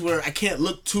those things where I can't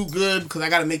look too good because I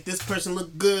got to make this person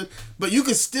look good. But you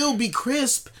could still be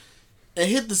crisp and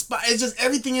hit the spot. It's just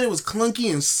everything in it was clunky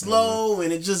and slow,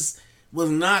 and it just was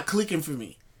not clicking for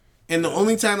me. And the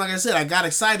only time, like I said, I got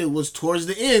excited was towards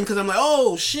the end because I'm like,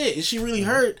 oh shit, is she really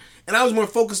hurt? And I was more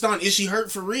focused on, is she hurt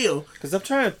for real? Because I'm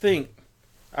trying to think.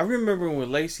 I remember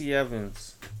when Lacey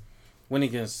Evans went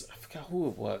against, I forgot who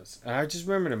it was, and I just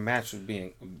remember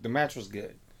the match was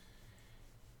good.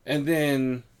 And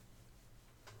then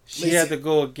she had to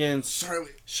go against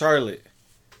Charlotte.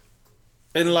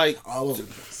 And like all over the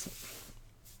place.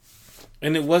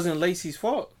 And it wasn't Lacey's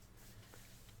fault.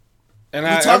 And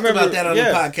we talked about that on the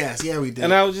podcast. Yeah, we did.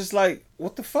 And I was just like,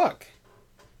 what the fuck?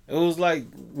 It was like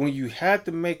when you had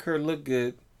to make her look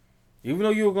good, even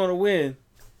though you were going to win,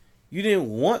 you didn't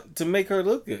want to make her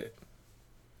look good.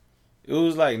 It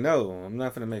was like, no, I'm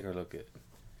not going to make her look good.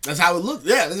 That's how it looked.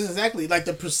 Yeah, this is exactly like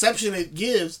the perception it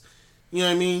gives. You know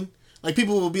what I mean? Like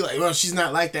people will be like, well, she's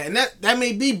not like that. And that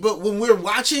may be, but when we're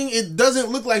watching, it doesn't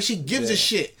look like she gives a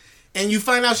shit. And you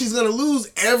find out she's going to lose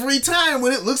every time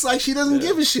when it looks like she doesn't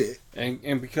give a shit.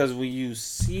 And because when you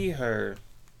see her,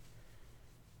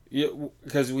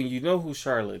 because when you know who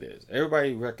Charlotte is,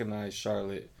 everybody recognizes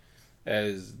Charlotte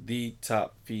as the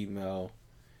top female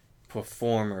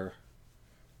performer,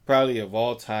 probably of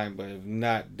all time, but if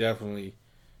not definitely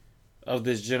of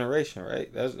this generation,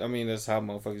 right? That's how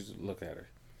motherfuckers look at her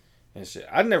and shit.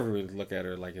 I never really look at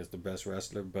her like as the best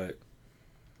wrestler, but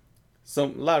a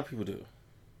lot of people do.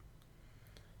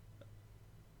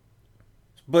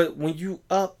 But when you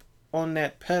up on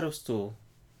that pedestal,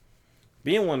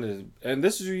 being one of the, and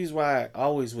this is the reason why I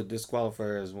always would disqualify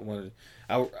her as one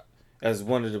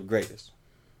of the greatest.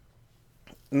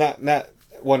 Not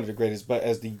one of the greatest, but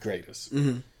as the greatest.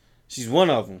 Mm-hmm. She's one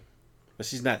of them, but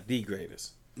she's not the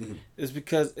greatest. Mm-hmm. It's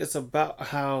because it's about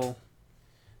how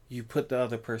you put the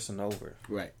other person over.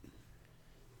 Right.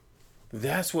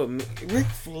 That's what Ric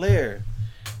Flair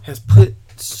has put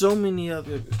so many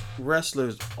other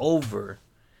wrestlers over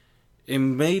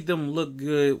and made them look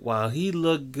good while he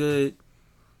looked good.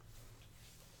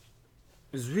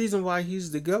 There's a reason why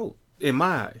he's the GOAT in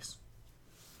my eyes.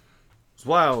 That's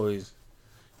why I always,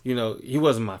 he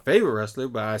wasn't my favorite wrestler,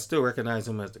 but I still recognize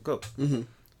him as the GOAT. Mm-hmm.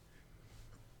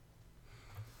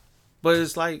 But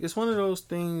it's like, it's one of those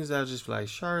things that I just like,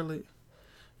 Charlotte,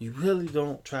 you really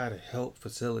don't try to help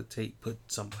facilitate, put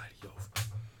somebody over.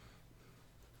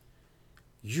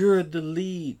 You're the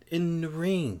lead in the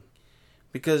ring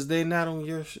because they're not on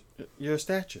your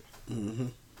stature. Mm-hmm.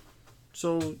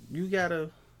 So you gotta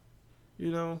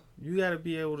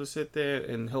be able to sit there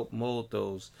and help mold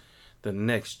the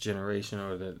next generation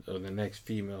or the next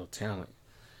female talent.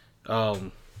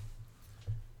 But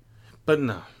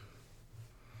no.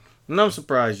 And I'm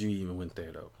surprised you even went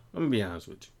there, though. I'm going to be honest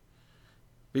with you.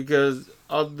 Because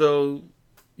although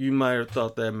you might have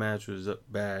thought that match was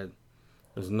bad,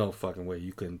 there's no fucking way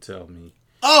you couldn't tell me.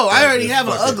 Oh, I already have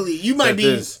an ugly. It might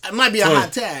be a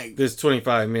hot tag. This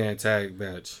 25-man tag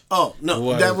match. Oh,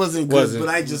 no, that wasn't good, but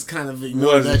I just kind of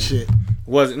ignored that shit.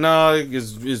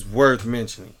 It's worth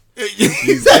mentioning.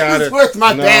 It's worth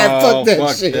my bad. Fuck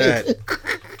that shit. That.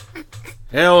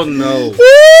 Hell no.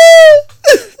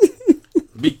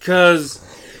 Because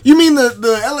you mean the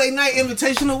LA Knight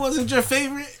Invitational wasn't your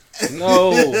favorite?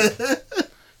 No.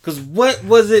 Because what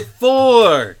was it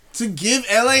for? To give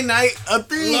LA Knight a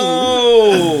thing.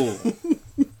 No.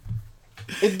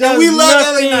 It does. And we love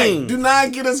nothing. LA Knight. Do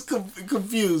not get us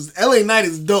confused. LA Knight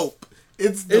is dope.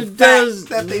 It does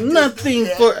nothing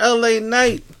for LA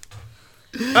Knight.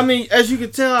 I mean, as you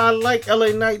can tell, I like LA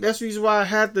Knight. That's the reason why I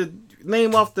had to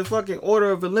name off the fucking order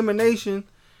of elimination.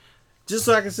 Just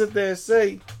so I can sit there and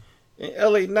say, and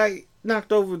LA Knight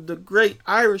knocked over the great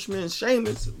Irishman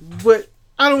Sheamus, but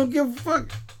I don't give a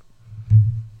fuck.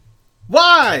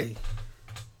 Why?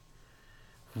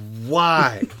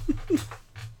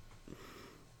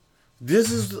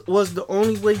 This was the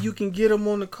only way you can get him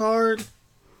on the card?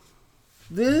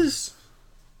 This?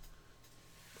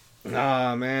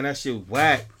 Nah, man, that shit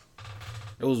whack.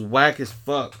 It was whack as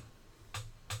fuck.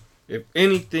 If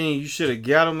anything, you should have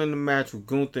got him in the match with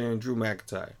Gunther and Drew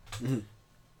McIntyre. Mm-hmm.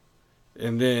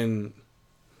 And then,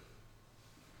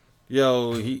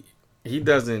 he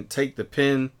doesn't take the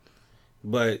pin,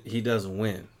 but he doesn't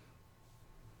win.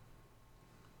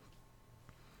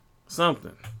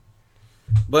 Something.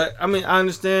 But, I mean, I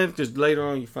understand because later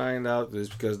on you find out it's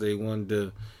because they wanted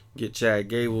to get Chad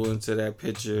Gable into that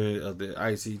picture of the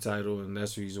IC title, and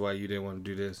that's the reason why you didn't want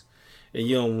to do this. And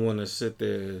you don't want to sit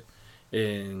there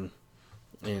and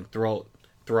throat.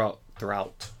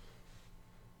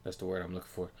 That's the word I'm looking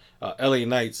for. LA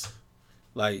Knights,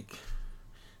 like,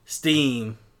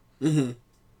 steam. Mm-hmm.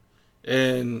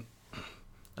 And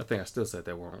I think I still said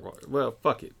that wrong. Well,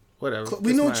 fuck it. Whatever.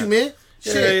 We know what you meant.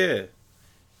 Yeah.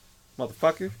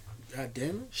 Motherfucker. God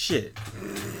damn it. Shit.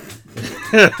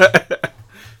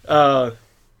 But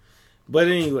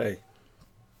anyway.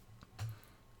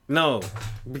 No.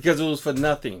 Because it was for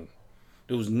nothing.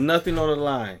 There was nothing on the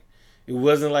line. It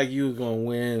wasn't like you were going to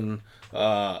win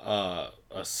a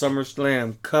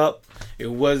Summerslam Cup.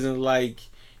 It wasn't like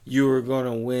you were going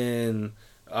to win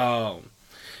a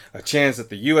chance at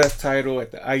the U.S. title,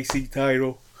 at the IC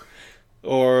title,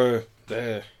 or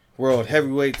the World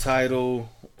Heavyweight title,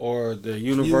 or the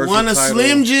Universal title. You won a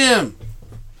Slim Jim.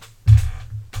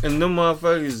 And them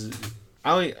motherfuckers,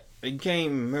 I can't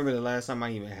even remember the last time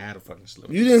I even had a fucking Slim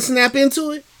Jim. You didn't snap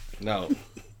into it? No.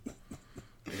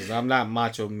 Because I'm not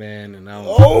Macho Man, and I'm...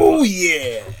 Oh,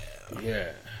 yeah.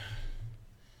 Yeah.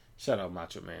 Shout out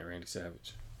Macho Man, Randy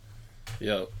Savage.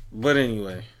 Yo, but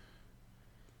anyway.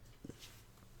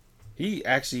 He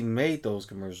actually made those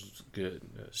commercials good.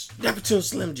 Step into a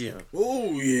Slim Jim.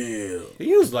 Oh, yeah.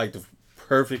 He was like the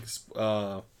perfect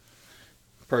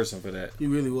person for that. He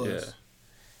really was.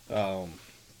 Yeah.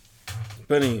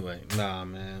 But anyway, nah,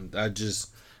 man.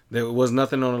 There was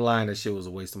nothing on the line. That shit was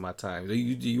a waste of my time.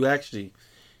 You actually...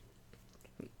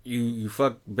 You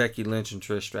fucked Becky Lynch and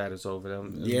Trish Stratus over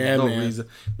them. Yeah, man.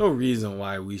 No reason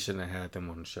why we shouldn't have had them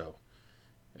on the show.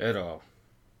 At all.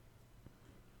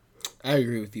 I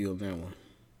agree with you on that one.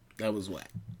 That was whack.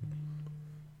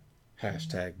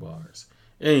 #bars.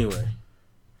 Anyway.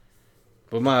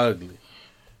 But my ugly.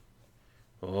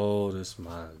 Oh, this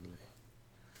my ugly.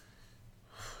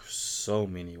 So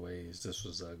many ways this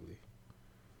was ugly.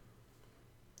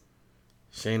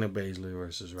 Shayna Baszler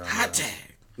versus Ronda. Hot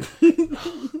tag.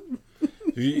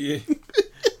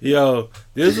 Yo,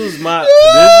 this is my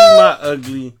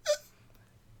ugly.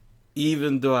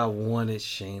 Even though I wanted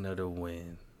Shayna to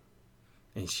win,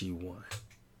 and she won,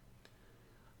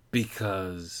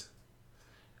 because,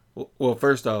 well,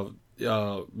 first off,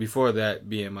 before that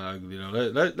being my ugly,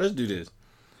 let's do this.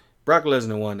 Brock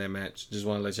Lesnar won that match. Just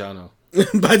want to let y'all know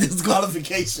by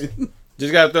disqualification.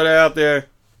 Just gotta throw that out there.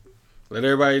 Let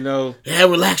everybody know. Yeah,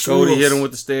 relax rules. Cody hit him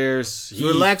with the stairs.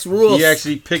 Relax rules. He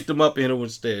actually picked him up and hit him with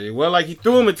the stairs. It wasn't like he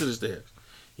threw him into the stairs.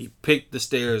 He picked the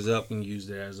stairs up and used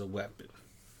it as a weapon.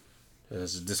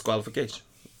 That's a disqualification.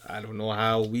 I don't know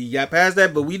how we got past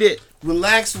that, but we did.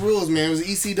 Relax rules, man. It was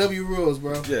ECW rules,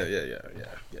 bro. Yeah.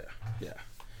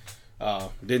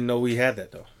 Didn't know we had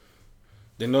that, though.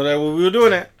 Didn't know that we were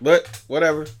doing that, but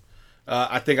whatever.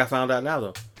 I think I found out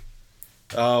now,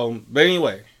 though. But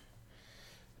anyway.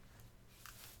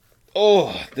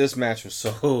 Oh, this match was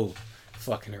so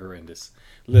fucking horrendous.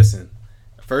 Listen,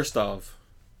 first off,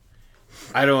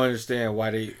 I don't understand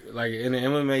why they, like, in an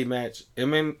MMA match,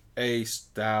 MMA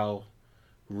style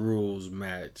rules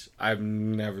match, I've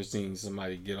never seen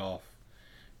somebody get off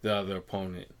the other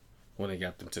opponent when they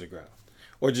got them to the ground.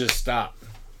 Or just stop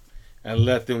and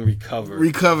let them recover.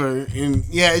 And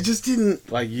yeah, it just didn't.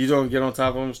 Like, you don't get on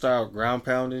top of them, start ground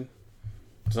pounding,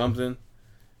 something.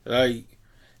 Like,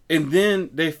 and then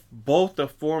they both the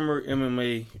former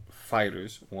MMA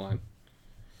fighters won.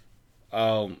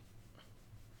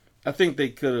 I think they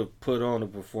could have put on a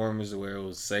performance where it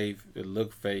was safe. It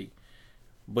looked fake,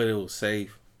 but it was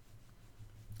safe.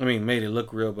 I mean, made it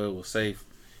look real, but it was safe,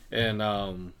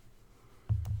 and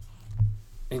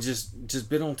just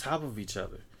been on top of each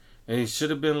other. And it should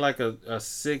have been like a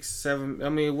 6, 7. I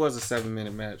mean, it was a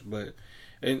 7-minute match, but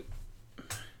it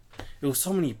was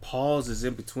so many pauses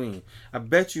in between. I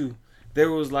bet you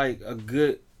there was like a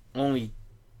good only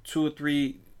 2 or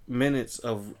 3 minutes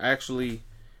of actually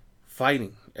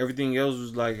fighting. Everything else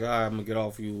was like, all right, I'm gonna get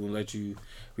off you and let you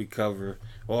recover.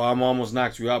 Or I'm almost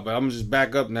knocked you out, but I'm just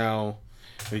back up now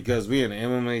because we in the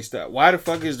MMA style. Why the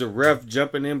fuck is the ref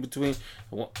jumping in between?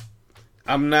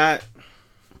 I'm not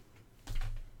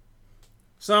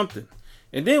something.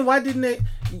 And then why didn't they?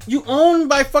 You owned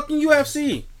by fucking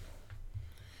UFC.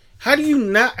 How do you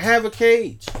not have a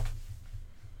cage?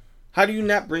 How do you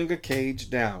not bring a cage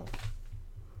down?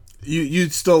 You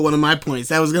stole one of my points.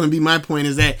 That was going to be my point,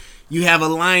 is that you have a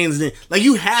Lion's Den. Like,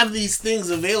 you have these things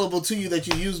available to you that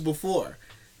you used before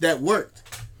that worked.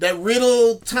 That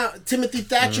Riddle, Timothy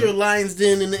Thatcher Lion's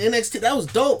Den in the NXT, that was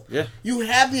dope. Yeah. You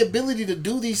have the ability to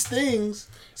do these things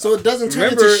so it doesn't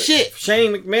turn into shit.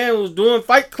 Shane McMahon was doing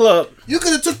Fight Club. You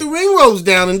could have took the ring ropes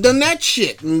down and done that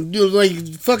shit. And do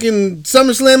like fucking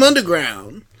SummerSlam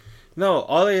Underground. No,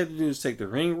 all they had to do is take the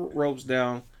ring ropes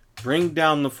down, bring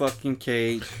down the fucking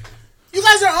cage. You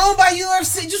guys are owned by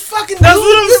UFC. Just fucking That's do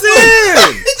what I'm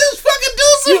saying. Just fucking do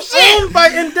some You're shit. owned by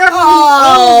Endeavor.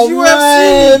 Oh, UFC.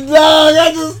 man, dog.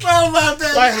 I just thought about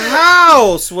that Like, shit.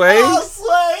 how, Sway? Oh,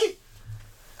 Sway.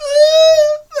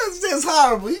 That's just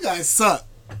horrible. You guys suck.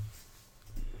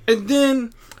 And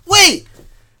then... Wait.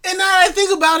 And now that I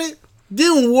think about it,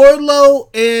 didn't Wardlow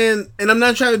and I'm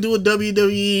not trying to do a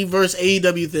WWE versus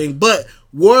AEW thing, but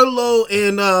Wardlow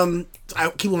and I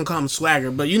keep on calling him Swagger,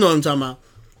 but you know what I'm talking about.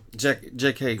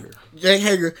 Jake Hager. Jake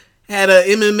Hager had a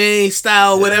MMA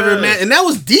style whatever man, and that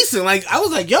was decent. Like, I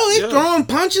was like, yo, they throwing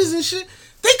punches and shit.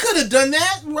 They could have done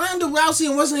that. Ronda Rousey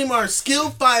and what's her name are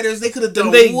skilled fighters. They could have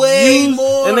done way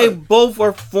more. And they both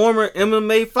are former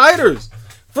MMA fighters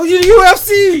for the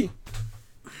UFC.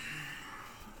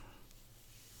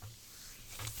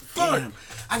 Damn,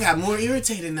 I got more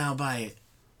irritated now by it.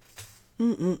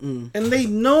 And they've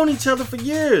known each other for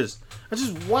years. I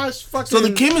just watched fucking... So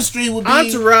the chemistry would be...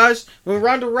 Entourage, when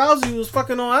Ronda Rousey was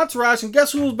fucking on Entourage, and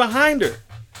guess who was behind her?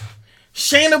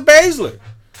 Shayna Baszler.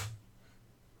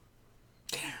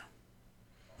 Damn.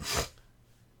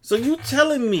 So you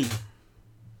telling me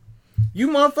you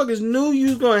motherfuckers knew you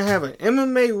was going to have an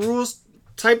MMA rules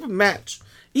type of match,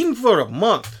 even for a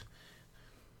month,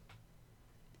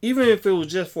 even if it was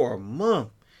just for a month,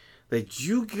 that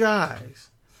you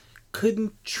guys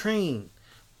couldn't train,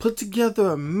 put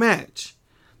together a match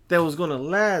that was going to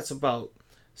last about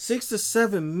 6 to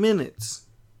 7 minutes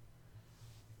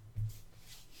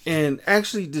and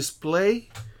actually display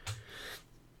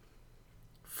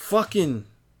fucking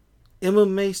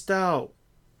MMA style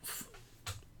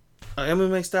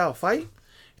fight?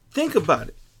 Think about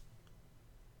it.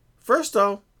 First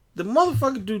off, the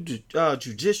motherfucker do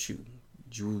jujitsu.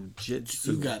 You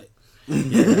got it.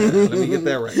 Yeah, let me get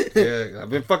that right. Yeah, I've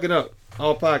been fucking up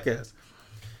all podcasts.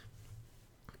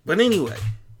 But anyway,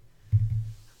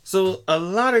 so a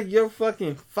lot of your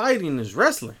fucking fighting is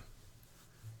wrestling.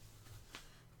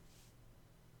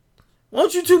 Why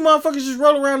don't you two motherfuckers just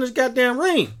roll around this goddamn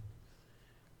ring?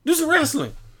 Do some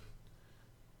wrestling.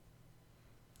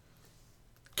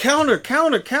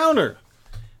 Counter.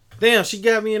 Damn, she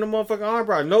got me in the motherfucking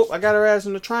armbar. Nope, I got her ass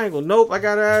in the triangle. Nope, I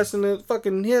got her ass in the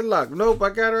fucking headlock. Nope, I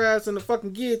got her ass in the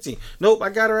fucking guillotine. Nope,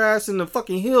 I got her ass in the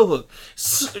fucking heel hook.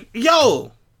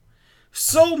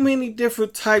 So many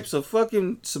different types of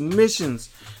fucking submissions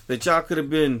that y'all could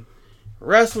have been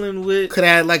wrestling with. Could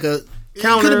have had like a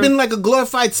counter. Could have been like a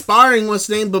glorified sparring what's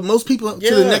name, but most people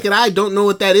to the naked eye don't know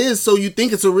what that is, so you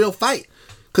think it's a real fight.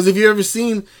 Because if you've ever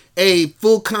seen a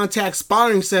full contact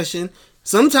sparring session,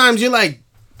 sometimes you're like,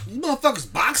 you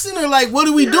motherfuckers boxing, or like, what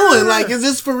are we doing? Like, is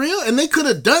this for real? And they could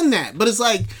have done that, but it's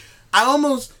like, I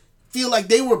almost feel like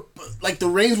they were like the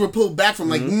reins were pulled back from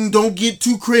like, don't get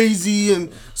too crazy,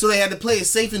 and so they had to play it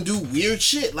safe and do weird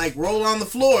shit like roll on the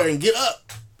floor and get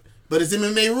up. But it's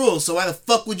MMA rules, so why the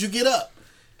fuck would you get up?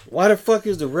 Why the fuck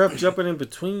is the ref jumping in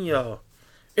between y'all?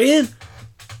 And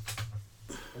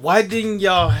why didn't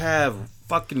y'all have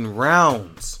fucking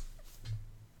rounds?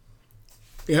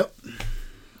 Yep.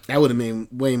 That would have made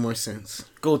way more sense.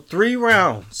 Go 3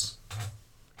 rounds.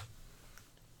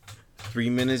 3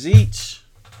 minutes each.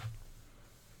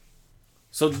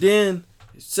 So then,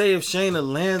 say if Shayna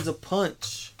lands a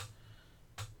punch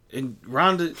and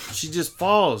Ronda, she just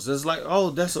falls. It's like, oh,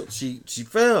 that's what she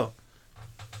fell.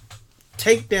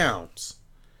 Takedowns.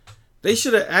 They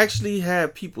should have actually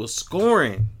had people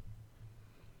scoring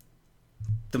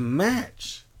the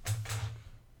match.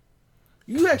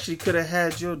 You actually could have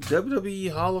had your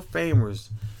WWE Hall of Famers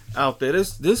out there.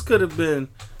 This could have been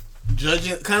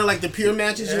judging, kind of like the pure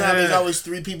matches. You know how there's always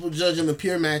 3 people judging the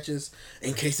pure matches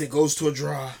in case it goes to a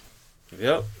draw.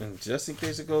 Yep, and just in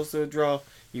case it goes to a draw,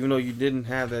 even though you didn't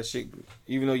have that shit,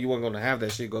 even though you weren't going to have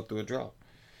that shit go through a draw.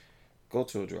 Go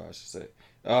to a draw, I should say.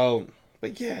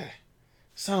 But yeah,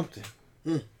 something.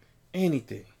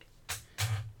 Anything.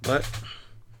 But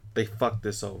they fucked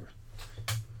this over.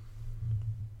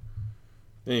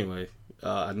 Anyway,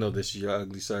 I know this is your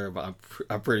ugly sir, but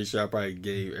I'm pretty sure I probably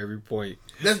gave every point.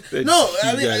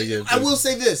 I will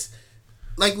say this.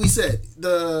 Like we said,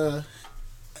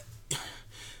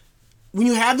 when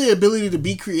you have the ability to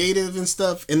be creative and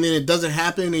stuff, and then it doesn't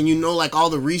happen, and you know, like, all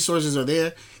the resources are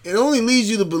there, it only leads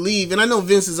you to believe, and I know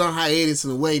Vince is on hiatus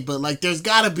in a way, but, like, there's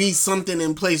got to be something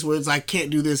in place where it's like, can't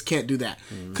do this, can't do that.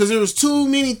 Because there was too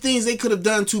many things they could have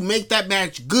done to make that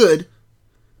match good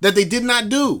that they did not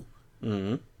do.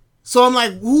 Mm-hmm. So I'm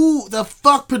like, who the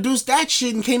fuck produced that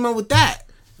shit and came up with that?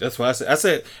 That's what I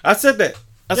said. I said that.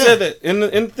 I said that in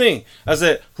the thing. I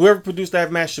said whoever produced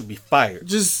that match should be fired.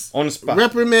 Just on the spot.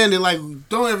 Reprimanded, like,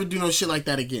 don't ever do no shit like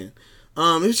that again.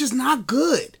 It was just not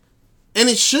good. And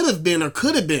it should have been or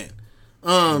could have been.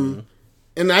 And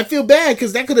I feel bad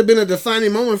because that could have been a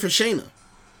defining moment for Shayna.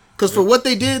 Because for what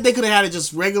they did, they could have had a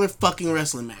just regular fucking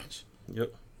wrestling match.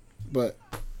 Yep. But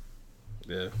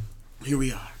yeah, here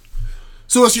we are.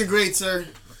 So what's your grade, sir?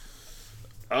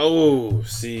 Oh,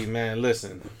 see, man,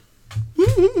 listen.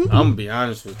 I'm gonna be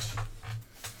honest with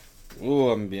you.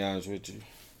 I'm gonna be honest with you.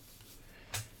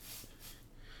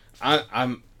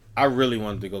 I really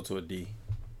wanted to go to a D.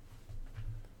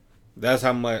 That's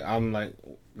how much I'm like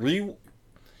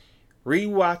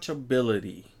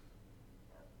rewatchability.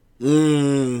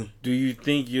 Do you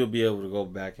think you'll be able to go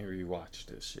back and rewatch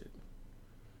this shit?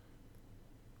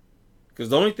 Because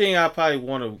the only thing I probably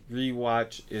want to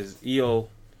rewatch is EO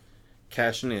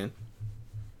cashing in.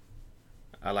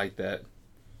 I like that.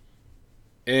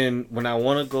 And when I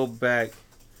want to go back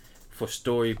for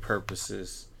story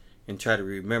purposes and try to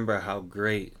remember how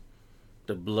great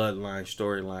the Bloodline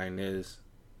storyline is,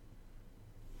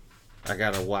 I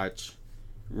gotta watch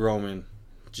Roman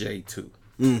J2.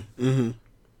 Mm-hmm.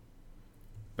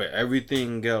 But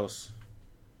everything else,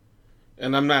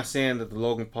 and I'm not saying that the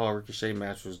Logan Paul Ricochet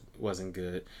match wasn't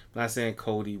good. I'm not saying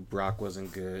Cody Brock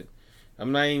wasn't good.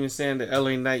 I'm not even saying that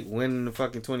LA Knight winning the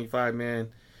fucking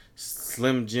 25-man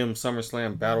Slim Jim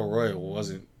SummerSlam Battle Royal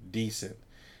wasn't decent.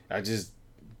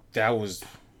 That was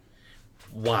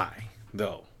why,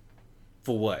 though?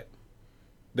 For what?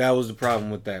 That was the problem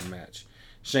with that match.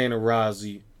 Shayna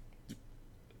Baszler,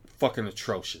 fucking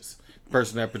atrocious. The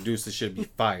person that produced it should be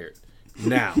fired.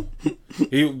 Now.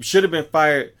 He should have been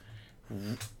fired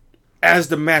as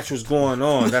the match was going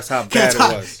on. That's how bad it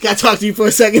was. Can I talk to you for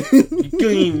a second? You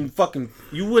couldn't even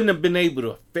you wouldn't have been able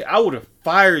to. I would have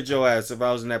fired your ass if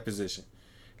I was in that position.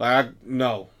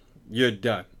 No, you're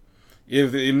done.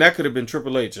 And that could have been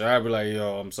Triple H. I'd be like,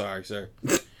 yo, I'm sorry, sir.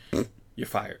 You're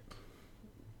fired.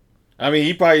 I mean,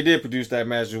 he probably did produce that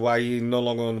match, which is why he's no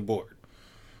longer on the board.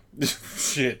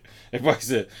 Shit. Everybody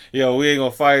said, yo, we ain't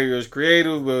gonna fire you as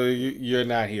creative, but you're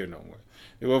not here no more.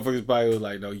 The motherfuckers probably was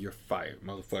like, no, you're fired,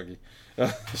 motherfucker.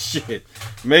 Shit.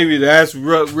 Maybe that's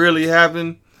what really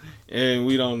happened, and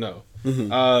we don't know.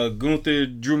 Mm-hmm. Gunther,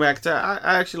 Drew McIntyre,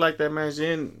 I actually like that match,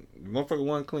 and motherfucker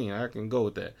won clean. I can go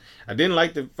with that. I didn't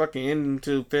like the fucking ending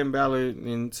to Finn Balor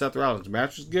and Seth Rollins. The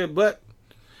match was good, but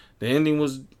the ending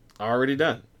was already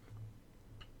done.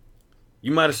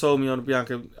 You might have sold me on the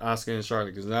Bianca, Asuka, and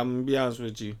Charlotte, because I'm going to be honest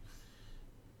with you.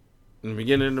 In the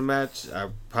beginning of the match, I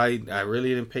really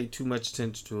didn't pay too much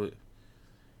attention to it.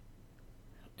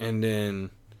 And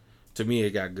then, to me, it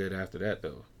got good after that,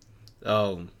 though.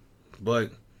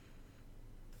 But,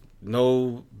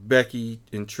 no Becky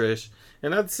and Trish.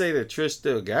 And I'd say that Trish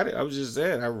still got it. I was just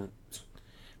saying,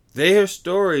 their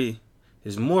story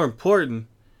is more important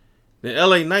than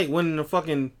LA Knight winning the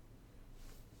fucking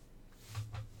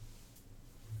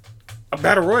a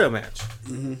Battle Royal match.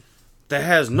 Mm-hmm. That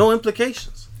has no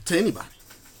implications. To anybody.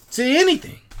 To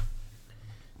anything.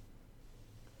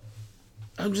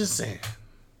 I'm just saying.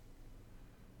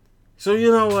 So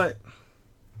you know what?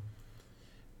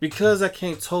 Because I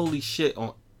can't totally shit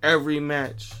on every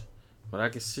match, but I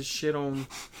can shit on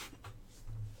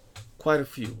quite a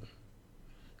few.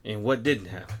 And what didn't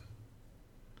happen,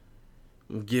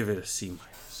 I'm gonna give it a C-.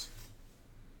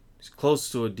 It's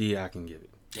close to a D I can give it.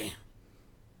 Damn.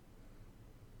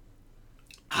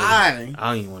 I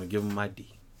don't even want to give him my D.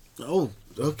 Oh,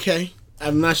 okay.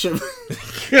 I'm not sure.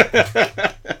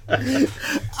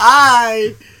 I'm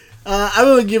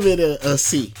gonna give it a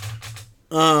C.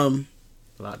 I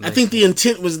think the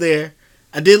intent was there.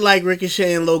 I did like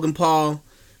Ricochet and Logan Paul.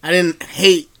 I didn't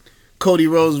hate Cody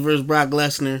Rhodes versus Brock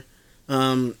Lesnar.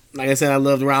 Like I said, I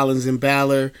loved Rollins and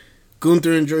Balor.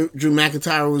 Gunther and Drew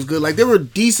McIntyre was good. Like, there were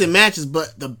decent matches,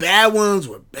 but the bad ones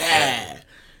were bad.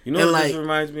 You know what this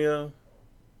reminds me of?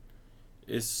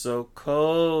 It's so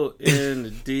cold in the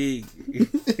D.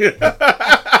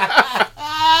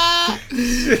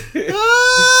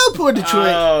 Oh, poor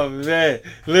Detroit. Oh, man.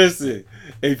 Listen,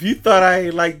 if you thought I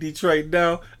ain't like Detroit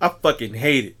now, I fucking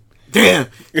hate it. Damn.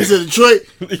 It's a Detroit.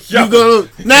 Yo,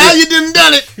 now you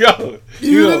done it. Yo,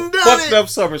 you done fucked up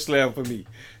SummerSlam for me.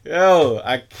 Yo,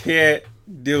 I can't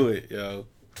do it, yo.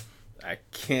 I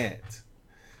can't.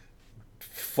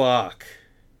 Fuck.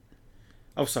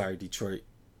 I'm sorry, Detroit.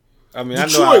 I mean, I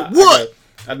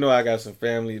know I got some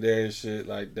family there and shit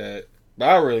like that. But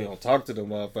I really don't talk to them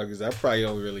motherfuckers. I probably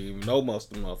don't really even know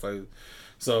most of them motherfuckers.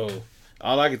 So,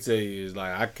 all I can tell you is,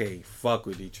 like, I can't fuck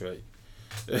with Detroit.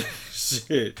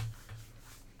 Shit.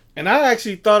 And I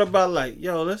actually thought about, like,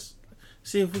 yo, let's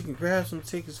see if we can grab some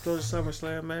tickets, go to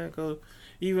Summerslam, man. Go,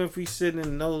 even if we sitting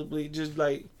in the nosebleed,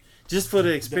 just for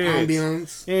the experience. The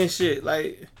ambiance. And shit,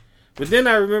 like. But then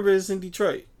I remember it's in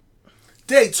Detroit.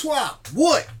 Detroit,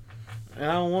 what? And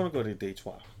I don't want to go to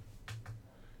Detroit.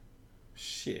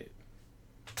 Shit.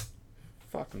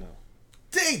 Fuck no.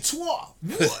 Detroit,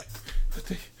 what?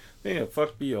 Yeah,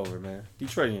 fuck me over, man.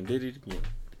 Detroit did it again.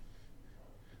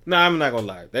 Nah, I'm not gonna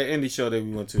lie. That indie show that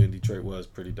we went to in Detroit was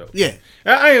pretty dope. Yeah.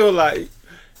 I ain't gonna lie.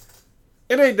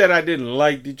 It ain't that I didn't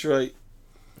like Detroit.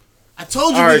 I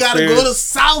told you we gotta go to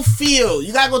Southfield.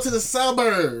 You gotta go to the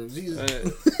suburbs. It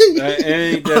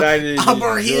ain't that I didn't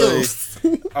Auburn Hills.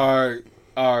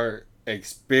 our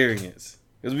experience.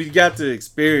 Because we got to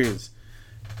experience.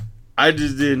 I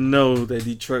just didn't know that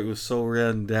Detroit was so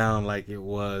run down like it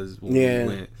was when we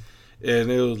went.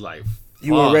 And it was like, fuck.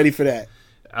 You weren't ready for that.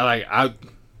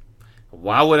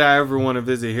 Why would I ever want to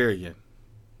visit here again?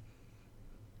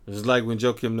 It's like when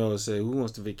Joe Kim Noah said, who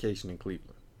wants to vacation in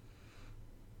Cleveland?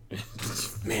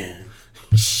 Man.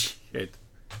 Shit.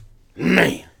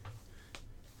 Man.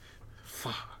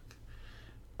 Fuck.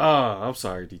 Oh, I'm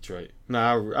sorry, Detroit.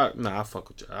 I fuck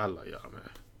with y'all. I love y'all, man.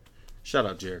 Shout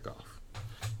out Jared Goff.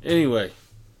 Anyway.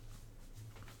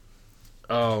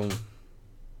 Man,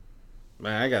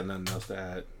 I got nothing else to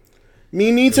add.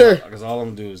 Me neither. Because all I'm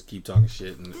going to do is keep talking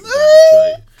shit about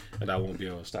Detroit. And I won't be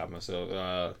able to stop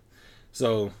myself.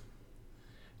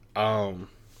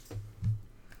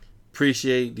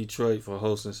 Appreciate Detroit for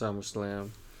hosting SummerSlam,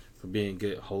 for being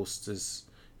good hostess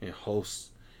and hosts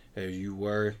as you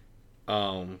were.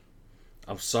 I'm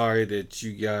sorry that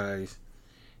you guys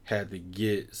had to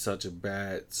get such a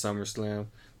bad SummerSlam.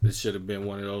 This should have been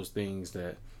one of those things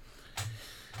that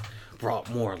brought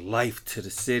more life to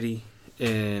the city,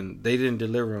 and they didn't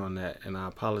deliver on that. And I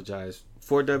apologize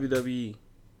for WWE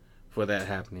for that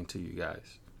happening to you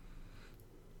guys,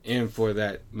 and for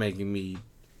that making me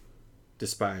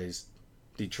despise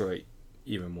Detroit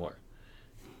even more.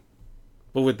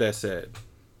 But with that said,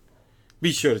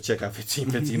 be sure to check out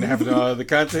 1515 and have all other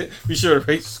content. Be sure to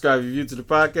rate, subscribe, review to the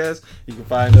podcast. You can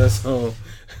find us on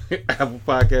Apple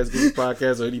Podcasts, Google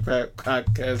Podcasts, or any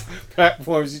podcast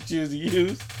platforms you choose to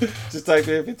use. Just type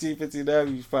in 1515 now.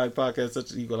 You can find podcasts such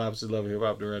as Equal Opposite, Love, Hip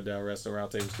Hop, The Rundown, Wrestling,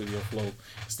 Roundtable, Studio Flow,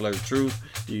 Slur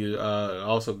Truth. You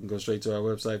also can go straight to our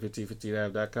website,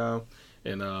 1515av.com,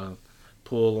 and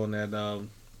pull on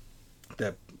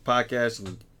that podcast. You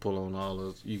can pull on all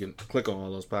those. You can click on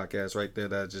all those podcasts right there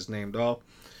that I just named off.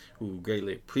 We would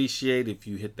greatly appreciate if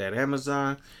you hit that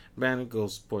Amazon banner. Go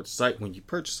support the site when you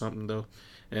purchase something, though.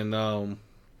 And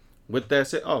with that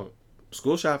said,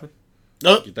 school shopping.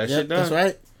 Oh, get that shit done. That's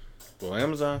right. Go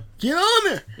Amazon. Get on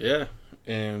there. Yeah.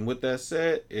 And with that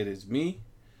said, it is me,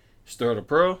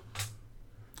 Sterldapearl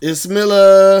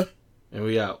ItzMilla. And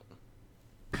we out.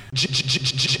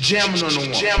 Jamming on the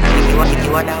one.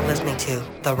 You are now listening to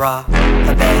The Raw, The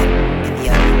Bad,